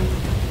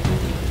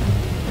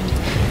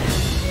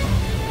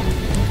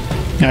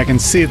 I can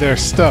see their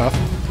stuff.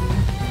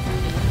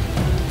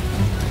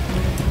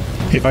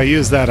 If I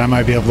use that, I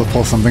might be able to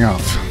pull something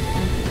off.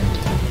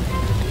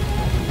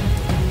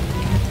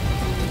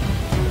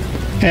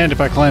 And if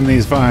I climb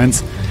these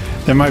vines,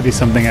 there might be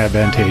something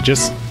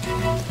advantageous.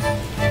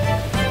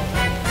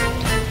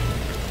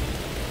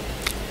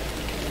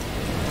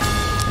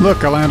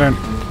 Look, a lantern.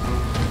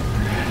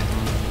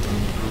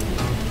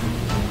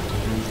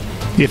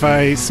 If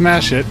I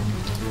smash it,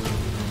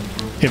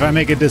 if I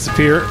make it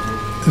disappear,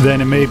 then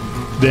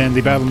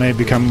the battle may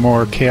become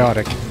more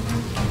chaotic.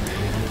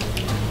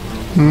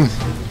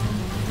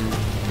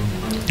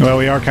 Well,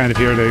 we are kind of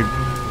here to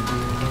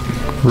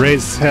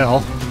raise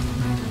hell,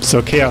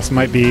 so chaos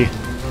might be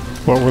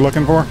what we're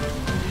looking for.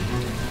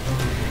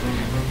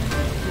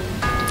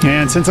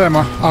 And since I'm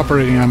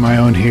operating on my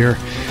own here,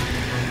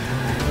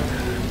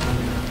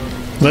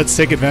 let's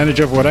take advantage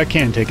of what I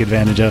can take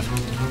advantage of.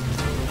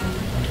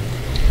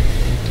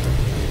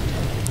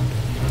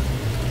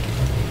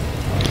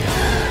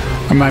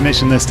 And my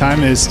mission this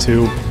time is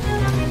to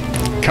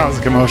cause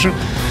a commotion.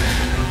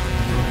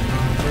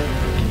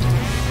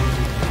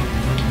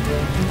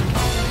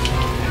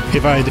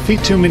 If I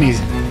defeat too many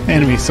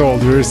enemy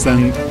soldiers,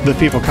 then the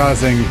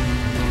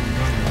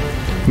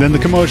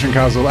commotion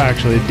caused will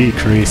actually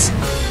decrease.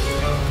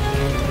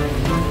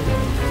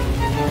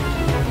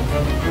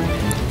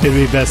 It'd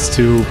be best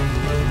to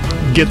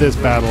get this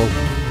battle,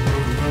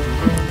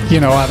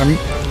 on a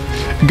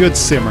good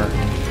simmer.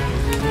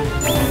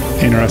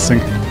 Interesting.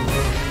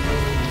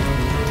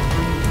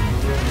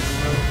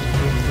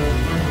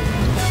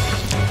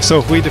 So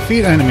if we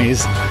defeat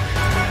enemies,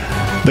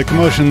 the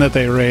commotion that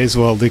they raise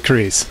will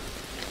decrease.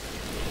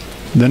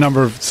 The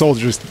number of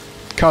soldiers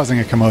causing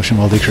a commotion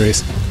will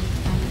decrease.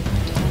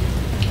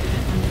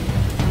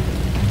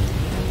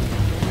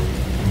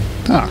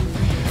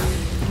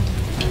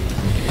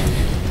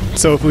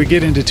 So if we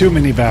get into too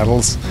many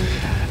battles,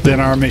 then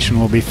our mission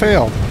will be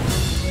failed.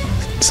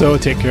 So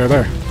take care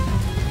there.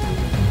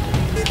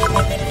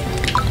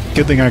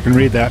 Good thing I can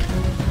read that.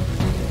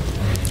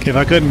 If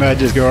I couldn't, I'd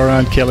just go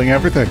around killing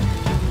everything.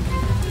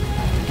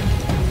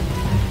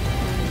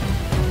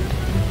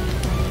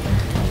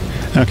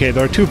 Okay,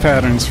 there are two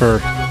patterns for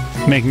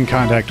making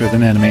contact with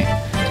an enemy.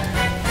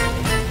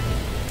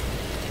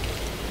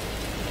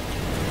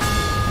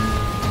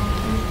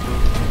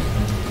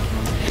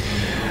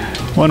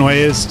 One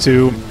way is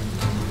to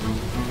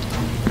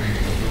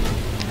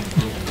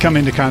come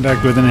into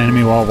contact with an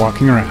enemy while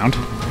walking around.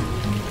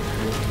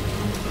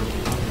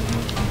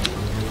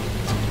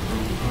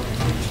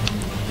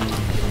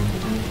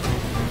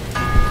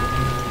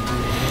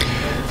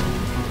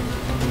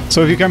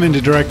 So if you come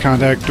into direct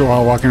contact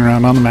while walking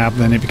around on the map,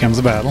 then it becomes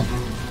a battle.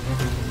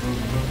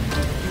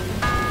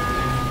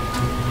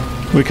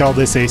 We call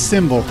this a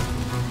symbol.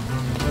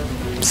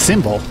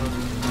 Symbol?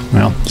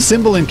 Well,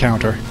 symbol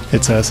encounter,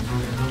 it says.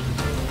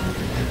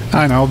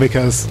 I know,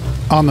 because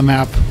on the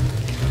map,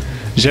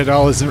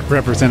 Jedal is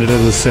represented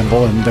as a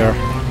symbol and their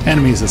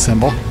enemy is a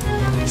symbol.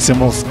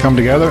 Symbols come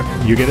together,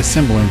 you get a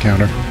symbol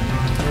encounter.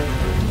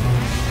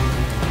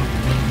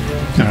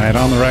 Alright,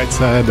 on the right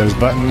side, there's a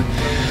button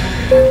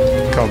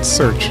called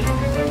search.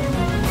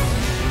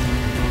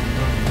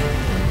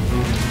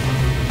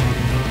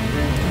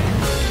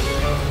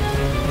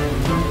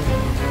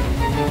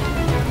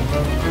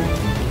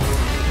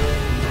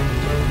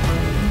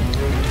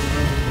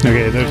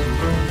 Okay,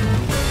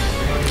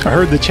 I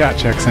heard the chat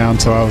check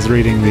sound, so I was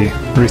reading the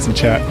recent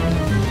chat.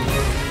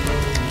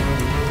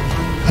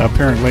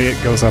 Apparently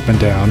it goes up and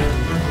down.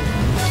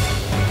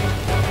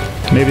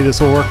 Maybe this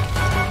will work.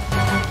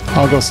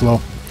 I'll go slow.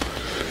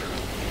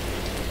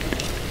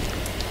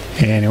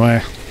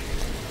 Anyway,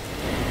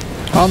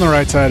 on the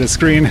right side of the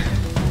screen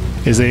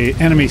is a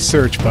enemy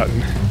search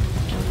button.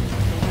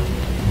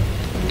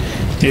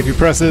 If you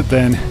press it,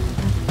 then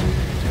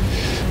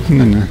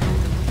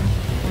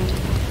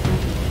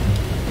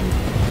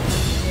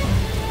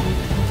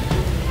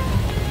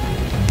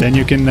then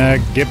you can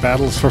get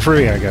battles for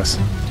free, I guess.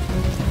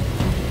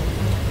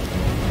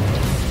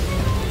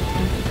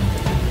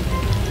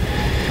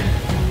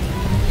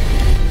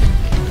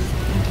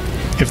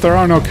 If there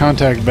are no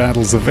contact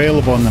battles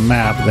available on the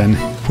map, then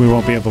we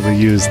won't be able to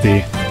use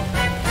the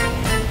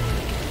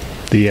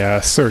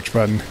search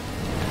button.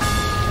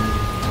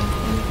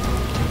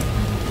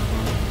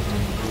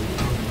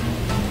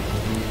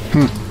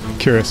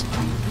 Curious.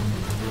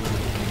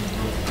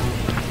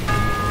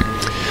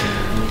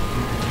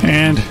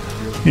 And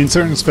in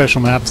certain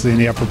special maps in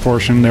the upper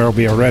portion, there will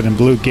be a red and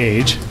blue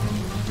gauge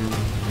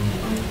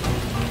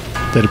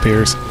that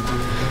appears.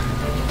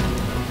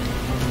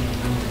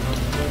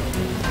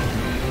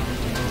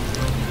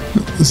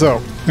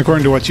 So,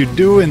 according to what you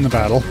do in the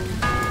battle,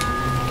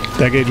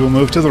 that gauge will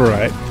move to the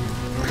right.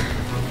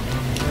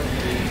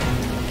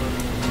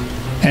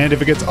 And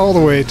if it gets all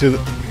the way to the...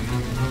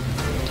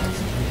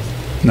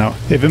 No,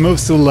 if it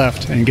moves to the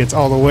left and gets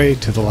all the way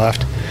to the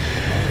left,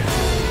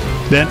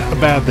 then a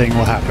bad thing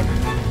will happen.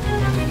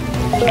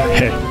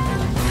 Hey,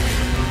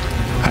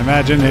 I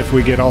imagine if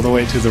we get all the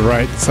way to the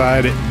right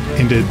side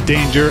into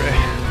danger,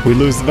 we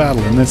lose the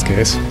battle in this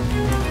case.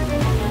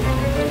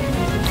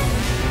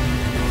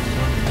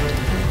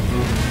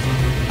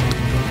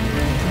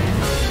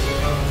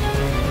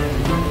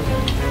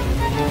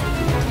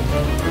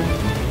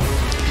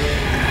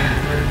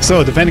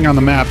 So, depending on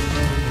the map,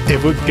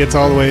 if it gets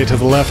all the way to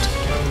the left,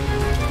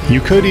 you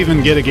could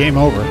even get a game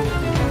over.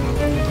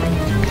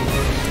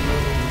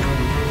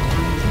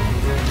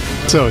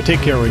 So, take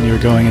care when you're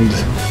going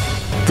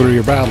through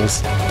your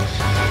battles.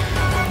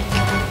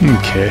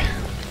 Okay.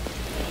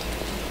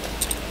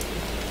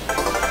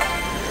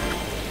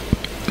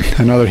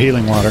 Another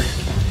healing water.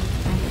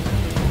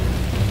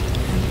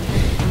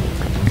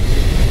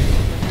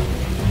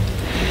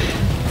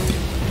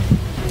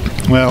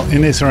 Well,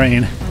 in this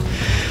rain,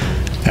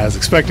 as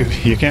expected,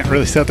 you can't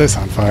really set this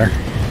on fire.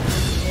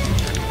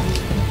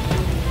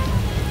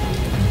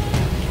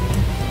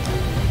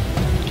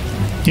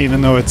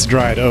 Even though it's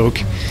dried oak.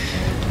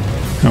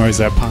 Or is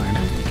that pine?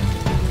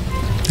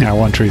 Yeah,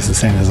 one tree's the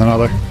same as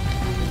another.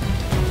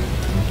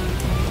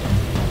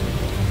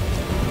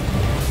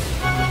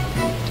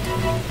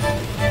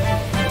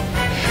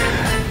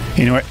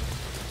 Anyway,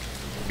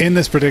 in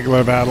this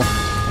particular battle,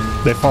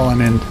 they've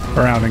fallen in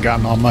around and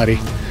gotten all muddy.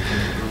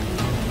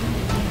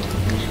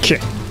 Okay.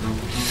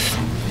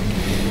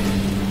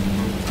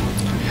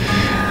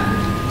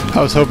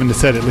 I was hoping to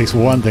set at least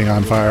one thing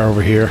on fire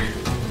over here.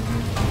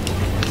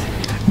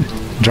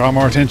 Draw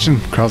more attention,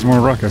 cause more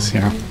ruckus, you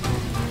know.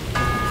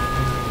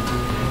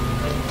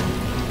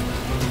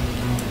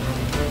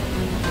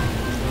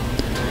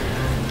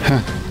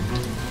 Huh.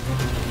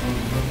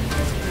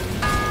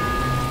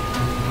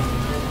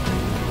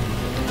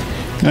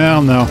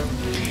 Well, no.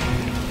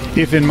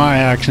 If in my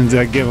actions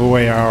that give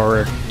away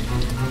our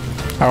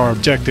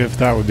objective,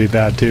 that would be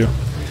bad too.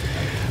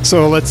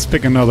 So let's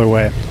pick another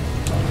way.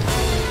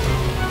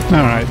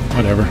 Alright,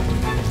 whatever.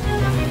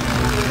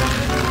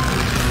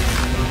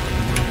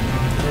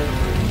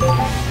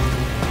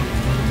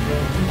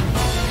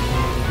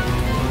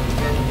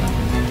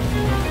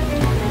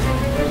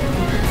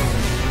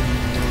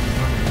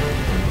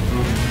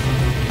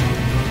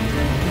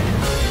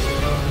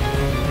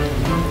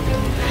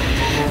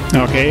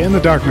 Okay, in the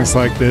darkness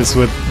like this,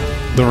 with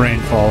the rain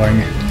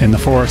falling in the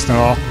forest and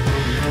all,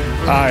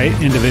 I,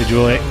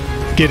 individually,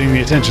 getting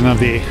the attention of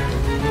the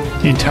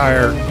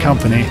entire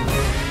company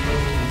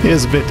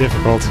is a bit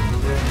difficult.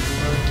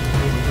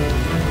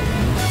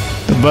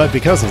 But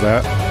because of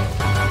that,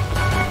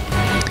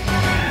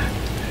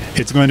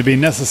 it's going to be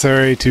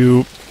necessary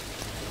to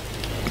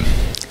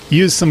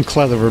use some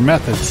clever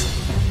methods.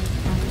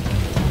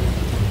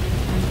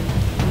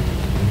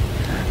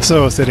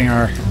 So, sitting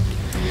our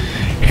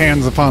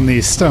hands upon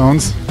these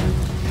stones,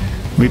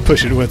 we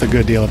push it with a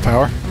good deal of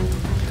power.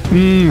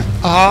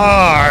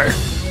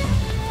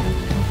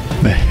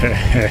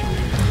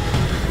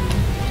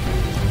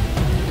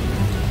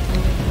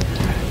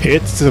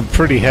 It's a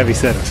pretty heavy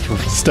set of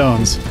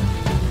stones.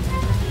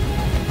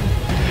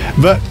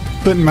 But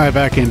putting my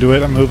back into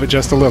it, I move it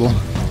just a little.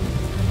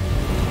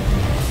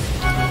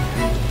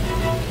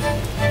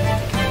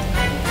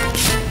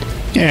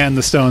 And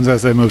the stones,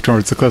 as they move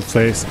towards the cliff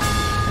face,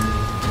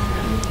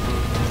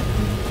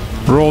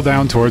 roll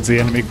down towards the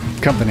enemy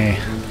company.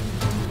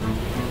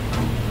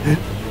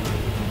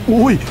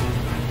 Oi!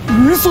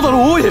 Uso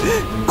daro, oi!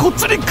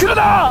 Kotsu ni kuru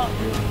na!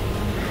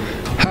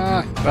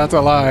 Ha! That's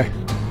a lie.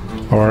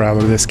 Or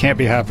rather, this can't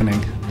be happening,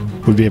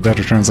 would be a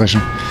better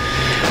translation.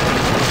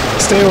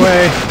 Stay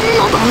away!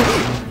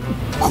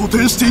 固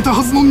定していた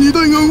はずの荷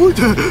台が動い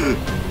て、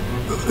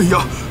い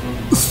や、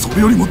そ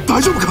れよりも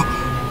大丈夫か?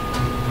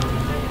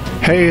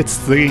 Hey, it's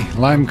the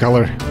lime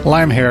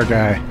hair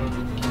guy.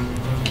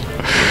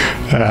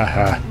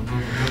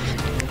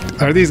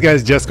 Are these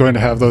guys just going to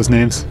have those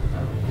names?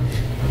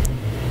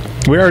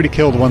 We already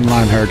killed one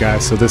lime hair guy,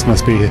 so this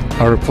must be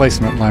a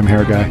replacement lime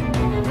hair guy.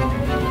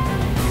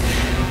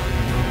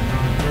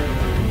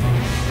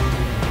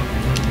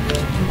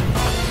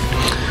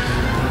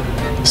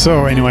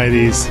 So anyway,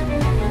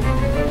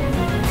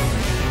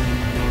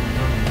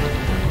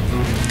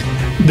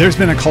 there's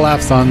been a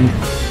collapse on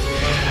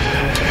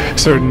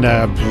certain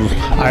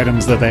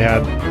items that they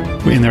had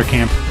in their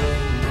camp.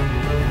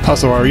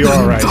 Also, are you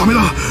alright? ダメ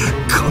だ、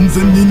完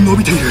全に伸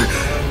びている。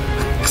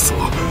くそ、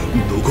ど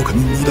こか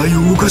に荷台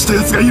を動かした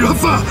奴がいるは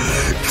ずだ。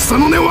草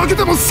の根を開け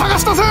ても探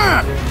し出せ。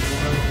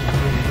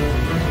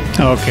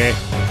 Okay,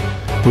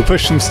 we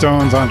pushed some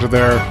stones onto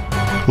their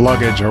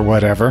luggage or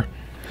whatever,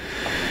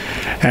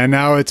 and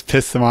now it's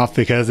pissed them off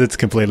because it's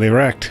completely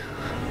wrecked.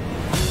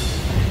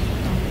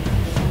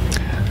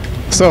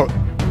 So,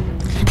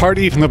 part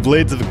even the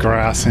blades of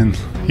grass in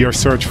your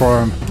search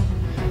for them.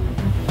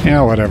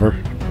 Yeah, whatever.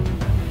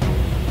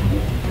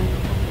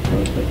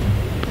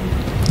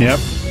 Yep.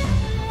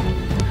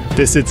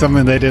 This did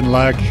something they didn't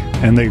like,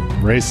 and they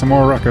raised some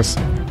more ruckus.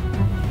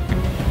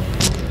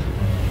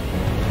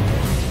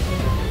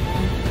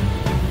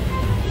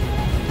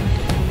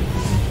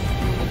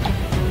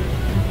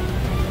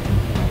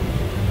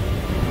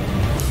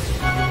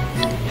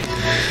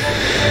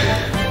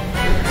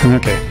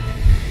 Okay.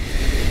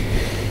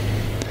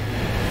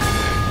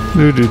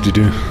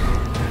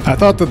 I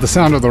thought that the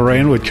sound of the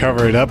rain would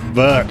cover it up,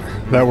 but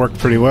that worked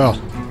pretty well.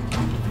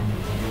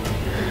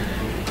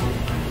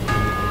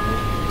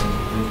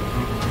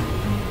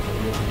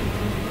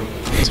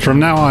 From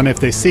now on, if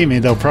they see me,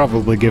 they'll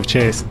probably give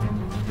chase.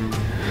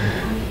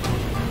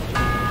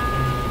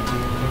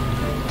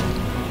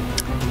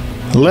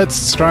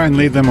 Let's try and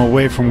lead them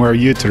away from where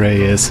Yutere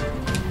is.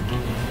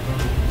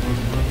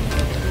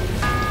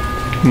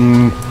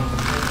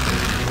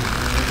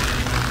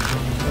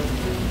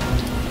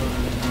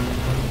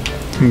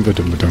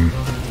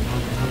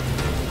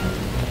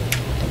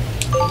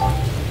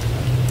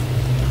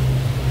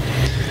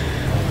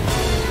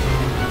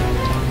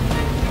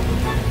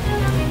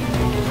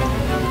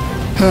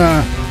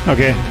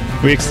 Okay,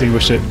 we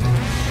extinguished it.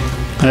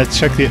 Let's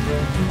check the...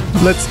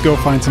 Let's go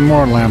find some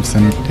more lamps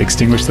and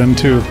extinguish them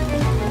too.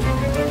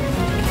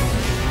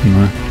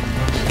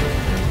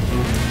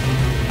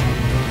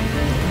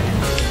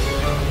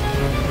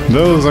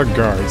 Those are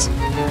guards.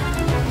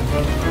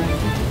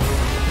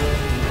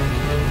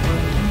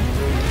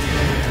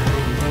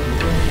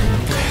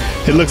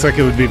 It looks like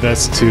it would be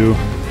best to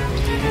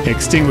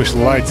extinguish the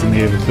lights in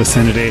the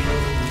vicinity.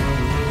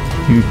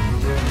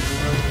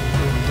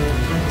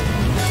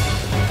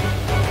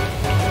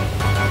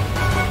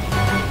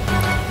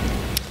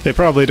 They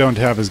probably don't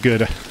have as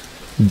good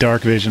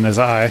dark vision as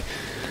I.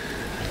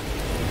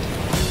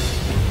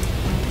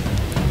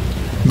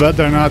 But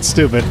they're not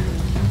stupid.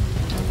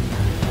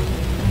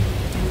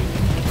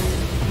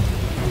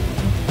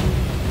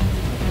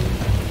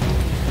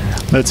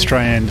 Let's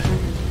try and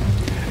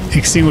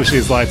extinguish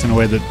these lights in a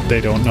way that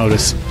they don't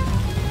notice.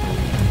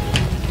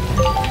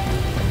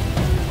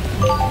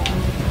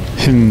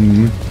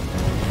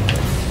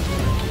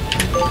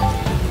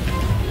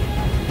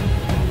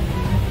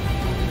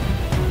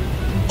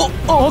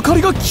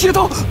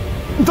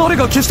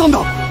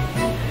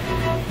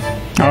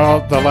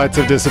 Oh, the lights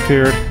have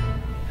disappeared.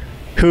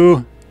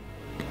 Who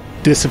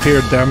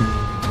disappeared them?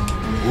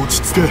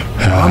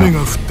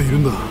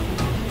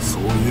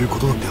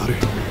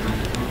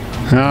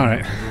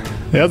 Alright.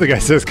 The other guy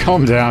says,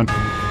 calm down.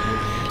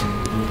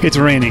 It's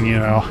raining, you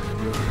know.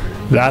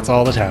 That's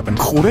all that happened.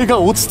 これが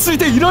落ち着い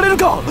ていられる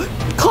か。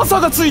傘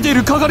がついてい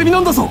るかがり火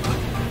なんだぞ。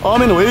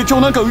雨の影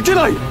響なんか受け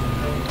ない。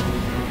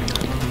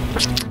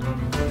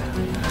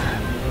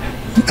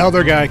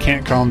 Elder guy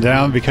can't calm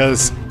down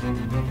because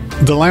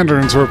the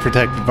lanterns were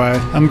protected by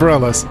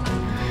umbrellas.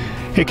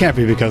 It can't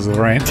be because of the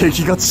rain.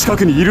 敵が近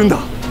くにいるんだ。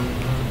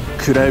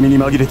暗闇に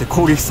紛れて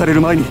攻撃され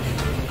る前に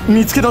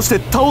見つけ出して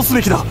倒す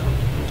べきだ。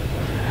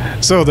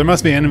 So there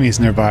must be enemies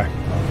nearby.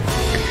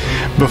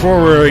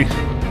 Before we're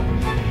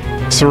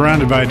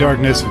surrounded by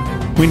darkness,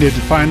 we need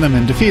to find them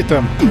and defeat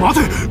them. 待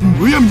て、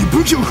むやみに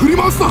武器を振り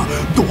回すな。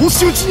同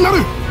士討ちになる。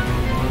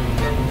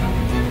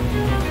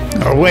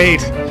 Oh wait!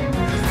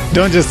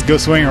 Don't just go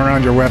swinging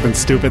around your weapon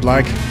stupid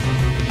like.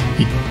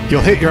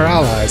 You'll hit your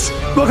allies.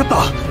 わかっ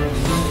た。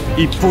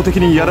一方的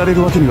にやられ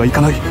るわけにはい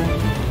かない。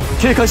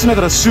警戒しな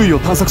がら周囲を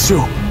探索し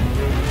よ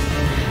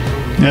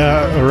う。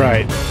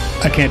 Right.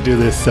 I can't do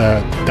this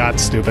that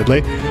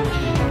stupidly.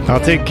 I'll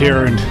take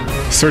care and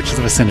search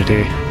the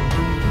vicinity.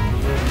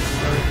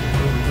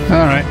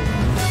 Alright.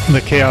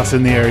 The chaos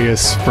in the area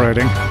is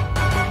spreading.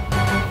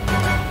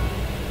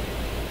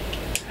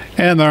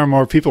 And there are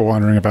more people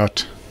wandering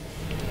about.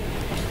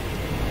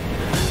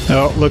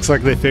 Oh, looks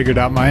like they figured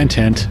out my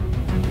intent.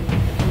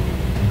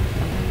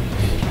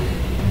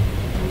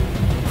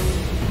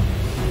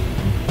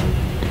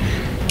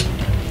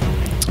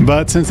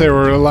 But since they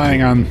were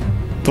relying on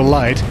the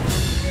light,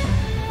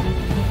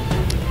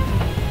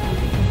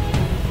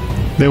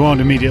 they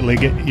won't immediately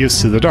get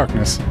used to the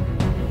darkness.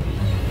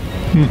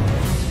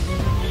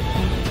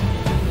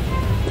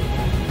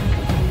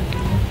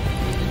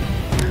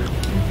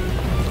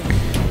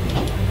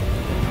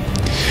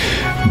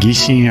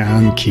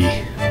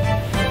 Gishinanki.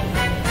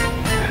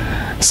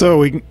 So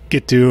we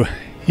get to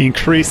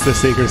increase the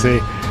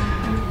secrecy.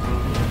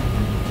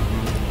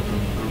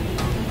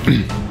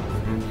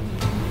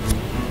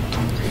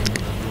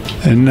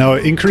 And now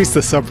increase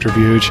the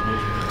subterfuge.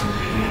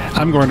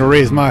 I'm going to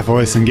raise my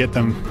voice and get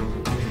them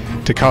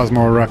to cause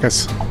more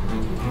ruckus.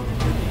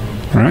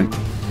 Alright?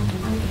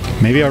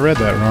 Maybe I read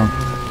that wrong.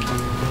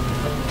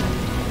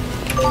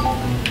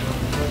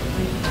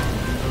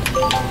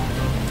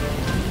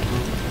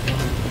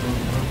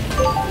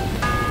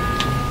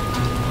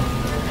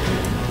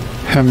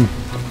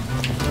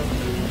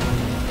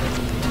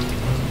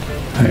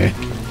 Hey.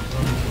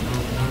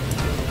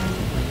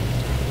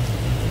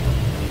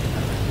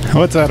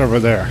 What's that over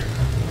there?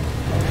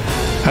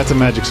 That's a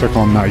magic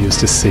circle I'm not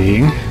used to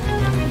seeing.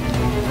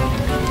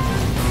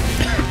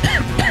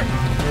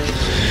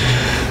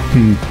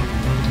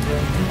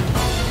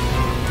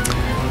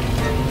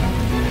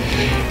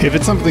 If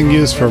it's something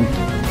used for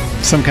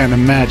some kind of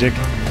magic,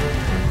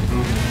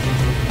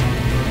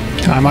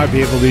 I might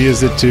be able to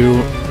use it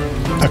to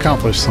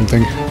accomplish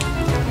something.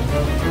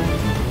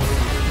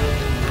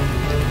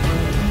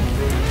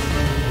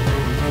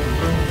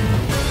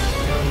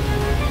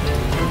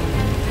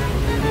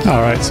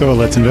 Alright, so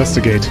let's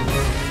investigate.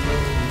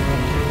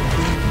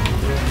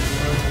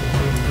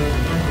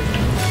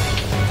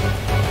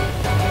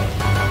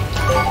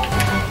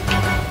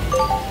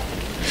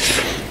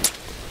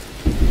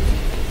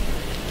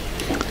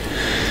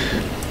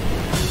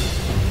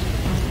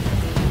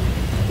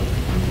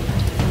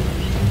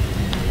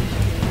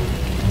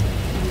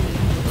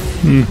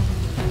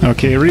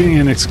 Okay, reading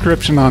an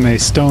inscription on a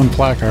stone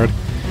placard.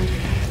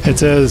 It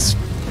says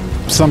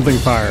something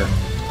fire.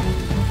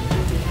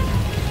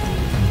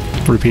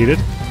 Repeated.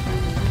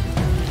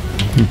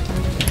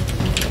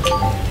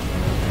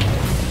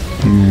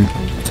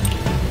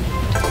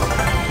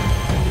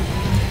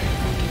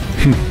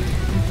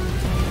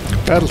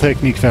 Battle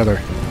technique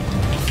feather.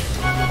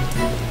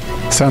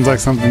 Sounds like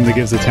something that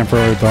gives a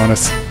temporary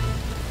bonus.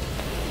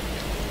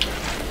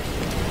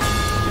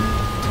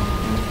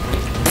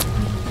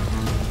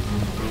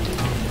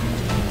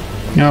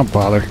 Oh,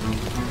 bother.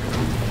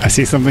 I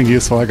see something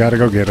useful, I gotta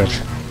go get it.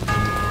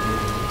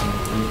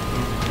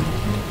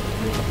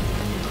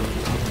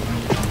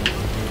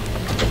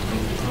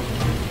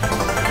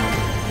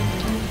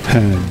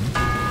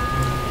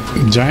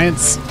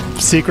 Giant's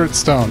secret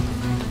stone.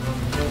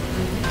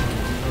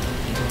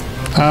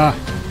 Ah.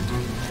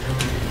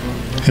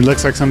 It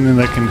looks like something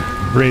that can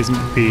raise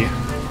the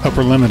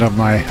upper limit of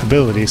my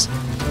abilities.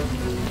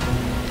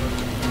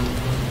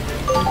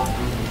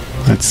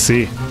 Let's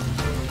see.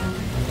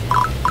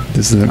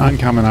 This is an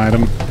uncommon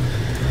item.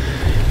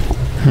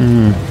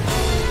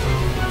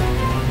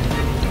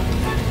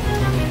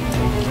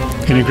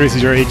 It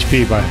increases your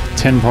HP by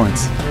 10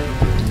 points.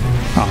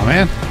 Oh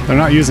man, they're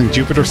not using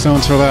Jupiter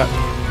stones for that.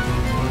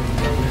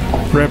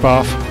 Rip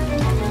off.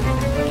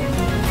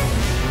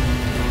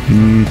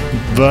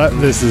 But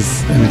this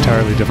is an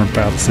entirely different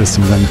battle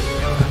system than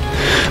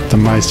the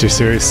Meister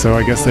series, so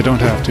I guess they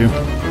don't have to.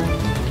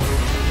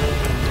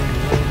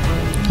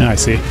 I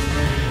see.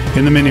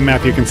 In the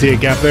mini-map you can see a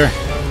gap there.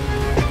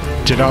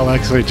 Jadal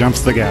actually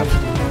jumps the gap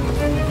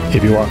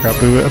if you walk up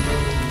to it.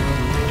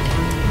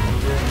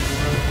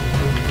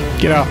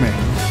 Get off me.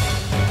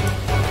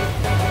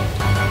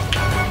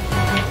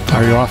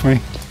 Are you off me?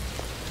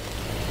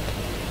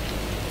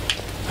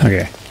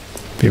 Okay.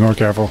 Be more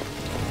careful.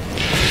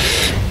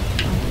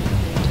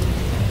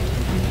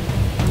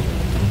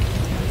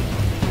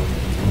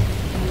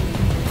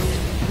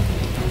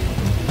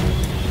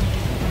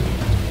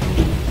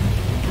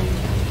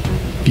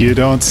 You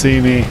don't see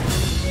me.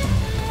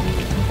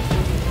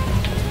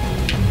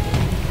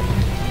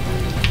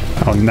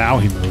 Oh, now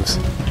he moves.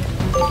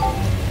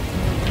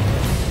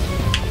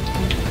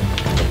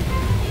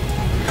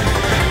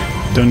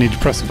 Don't need to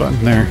press a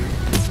button there.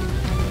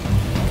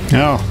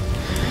 Oh.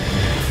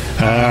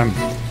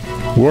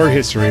 War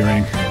history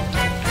ring.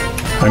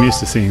 I'm used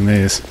to seeing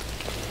these.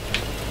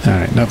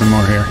 Alright, nothing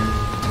more here.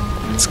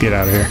 Let's get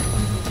out of here.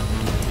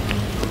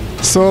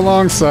 So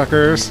long,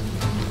 suckers.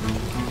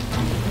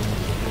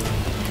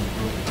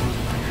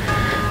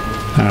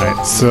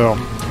 Alright, so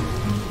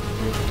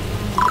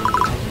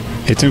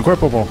it's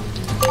equipable.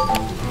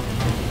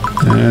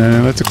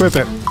 Let's equip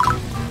it.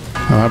 Oh,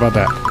 how about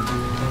that?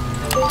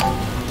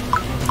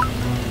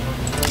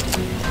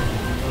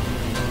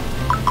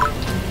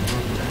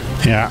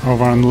 Yeah,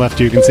 over on the left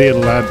you can see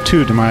it'll add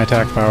 2 to my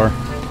attack power.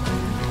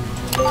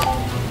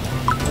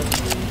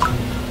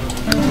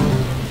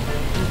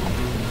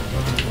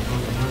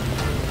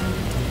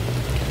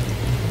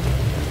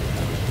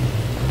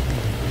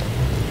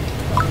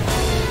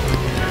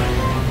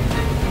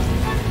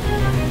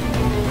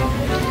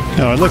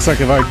 Oh, it looks like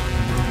if I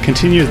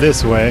continue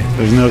this way,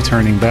 there's no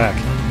turning back.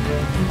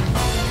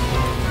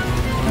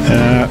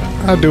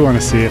 I do want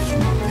to see if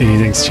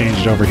anything's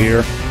changed over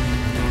here.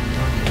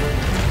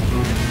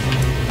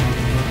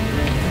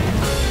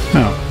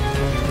 Oh.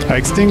 I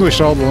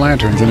extinguished all the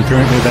lanterns and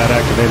apparently that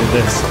activated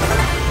this.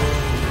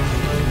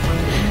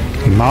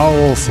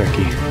 Mao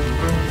Seki.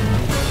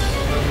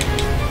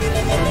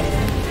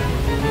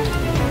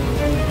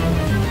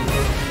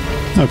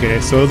 Okay,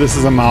 so this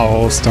is a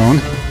Mao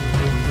stone.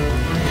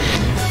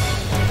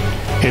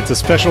 It's a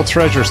special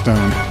treasure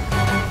stone.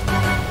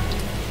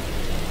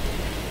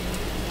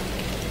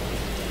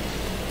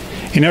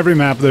 In every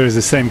map there is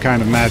the same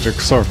kind of magic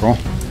circle.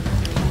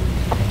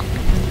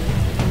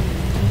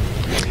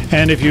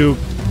 And if you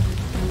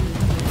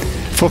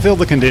fulfill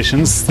the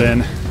conditions,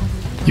 then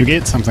you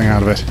get something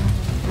out of it.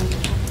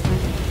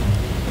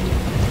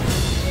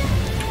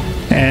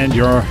 And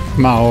your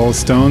Mao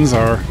stones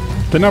are...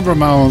 The number of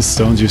Mao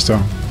stones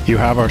you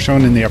have are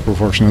shown in the upper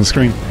portion of the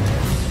screen.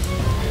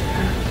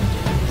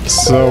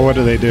 So what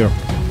do they do?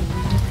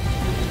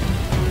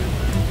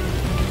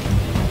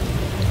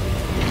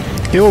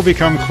 It will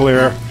become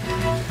clear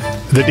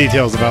the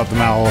details about the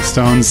Mao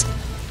stones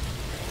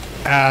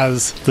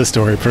as the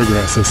story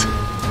progresses.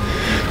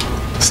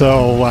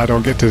 So I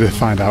don't get to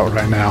find out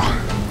right now.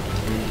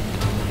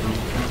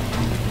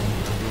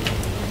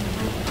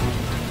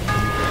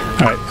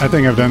 Alright, I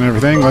think I've done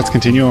everything. Let's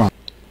continue on.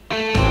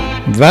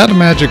 That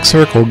magic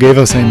circle gave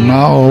us a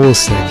Mao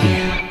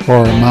Seki,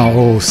 or a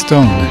Mao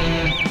stone.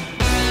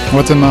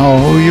 What's a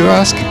Mao, you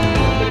ask?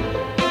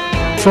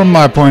 From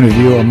my point of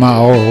view, a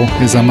Mao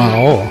is a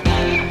Mao.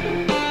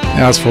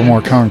 As for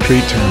more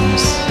concrete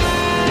terms,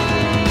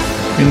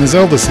 in the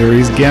Zelda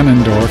series,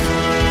 Ganondorf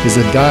is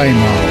a Dai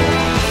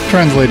Mao,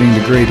 translating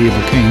to Great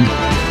Evil King,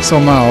 so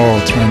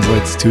Mao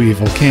translates to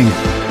Evil King.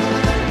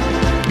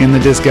 In the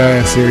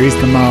Disgaea series,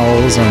 the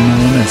Maos are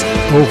known as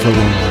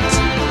Overlords.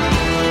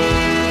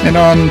 And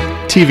on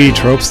TV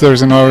tropes,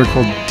 there's an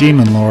article,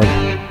 Demon Lord,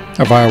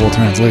 a viable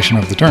translation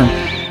of the term,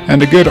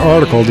 and a good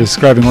article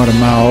describing what a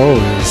Mao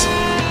is,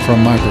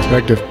 from my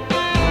perspective.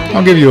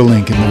 I'll give you a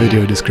link in the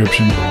video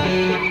description.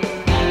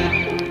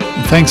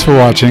 Thanks for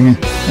watching,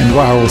 and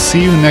I will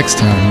see you next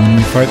time when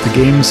we fight the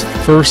game's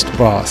first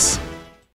boss.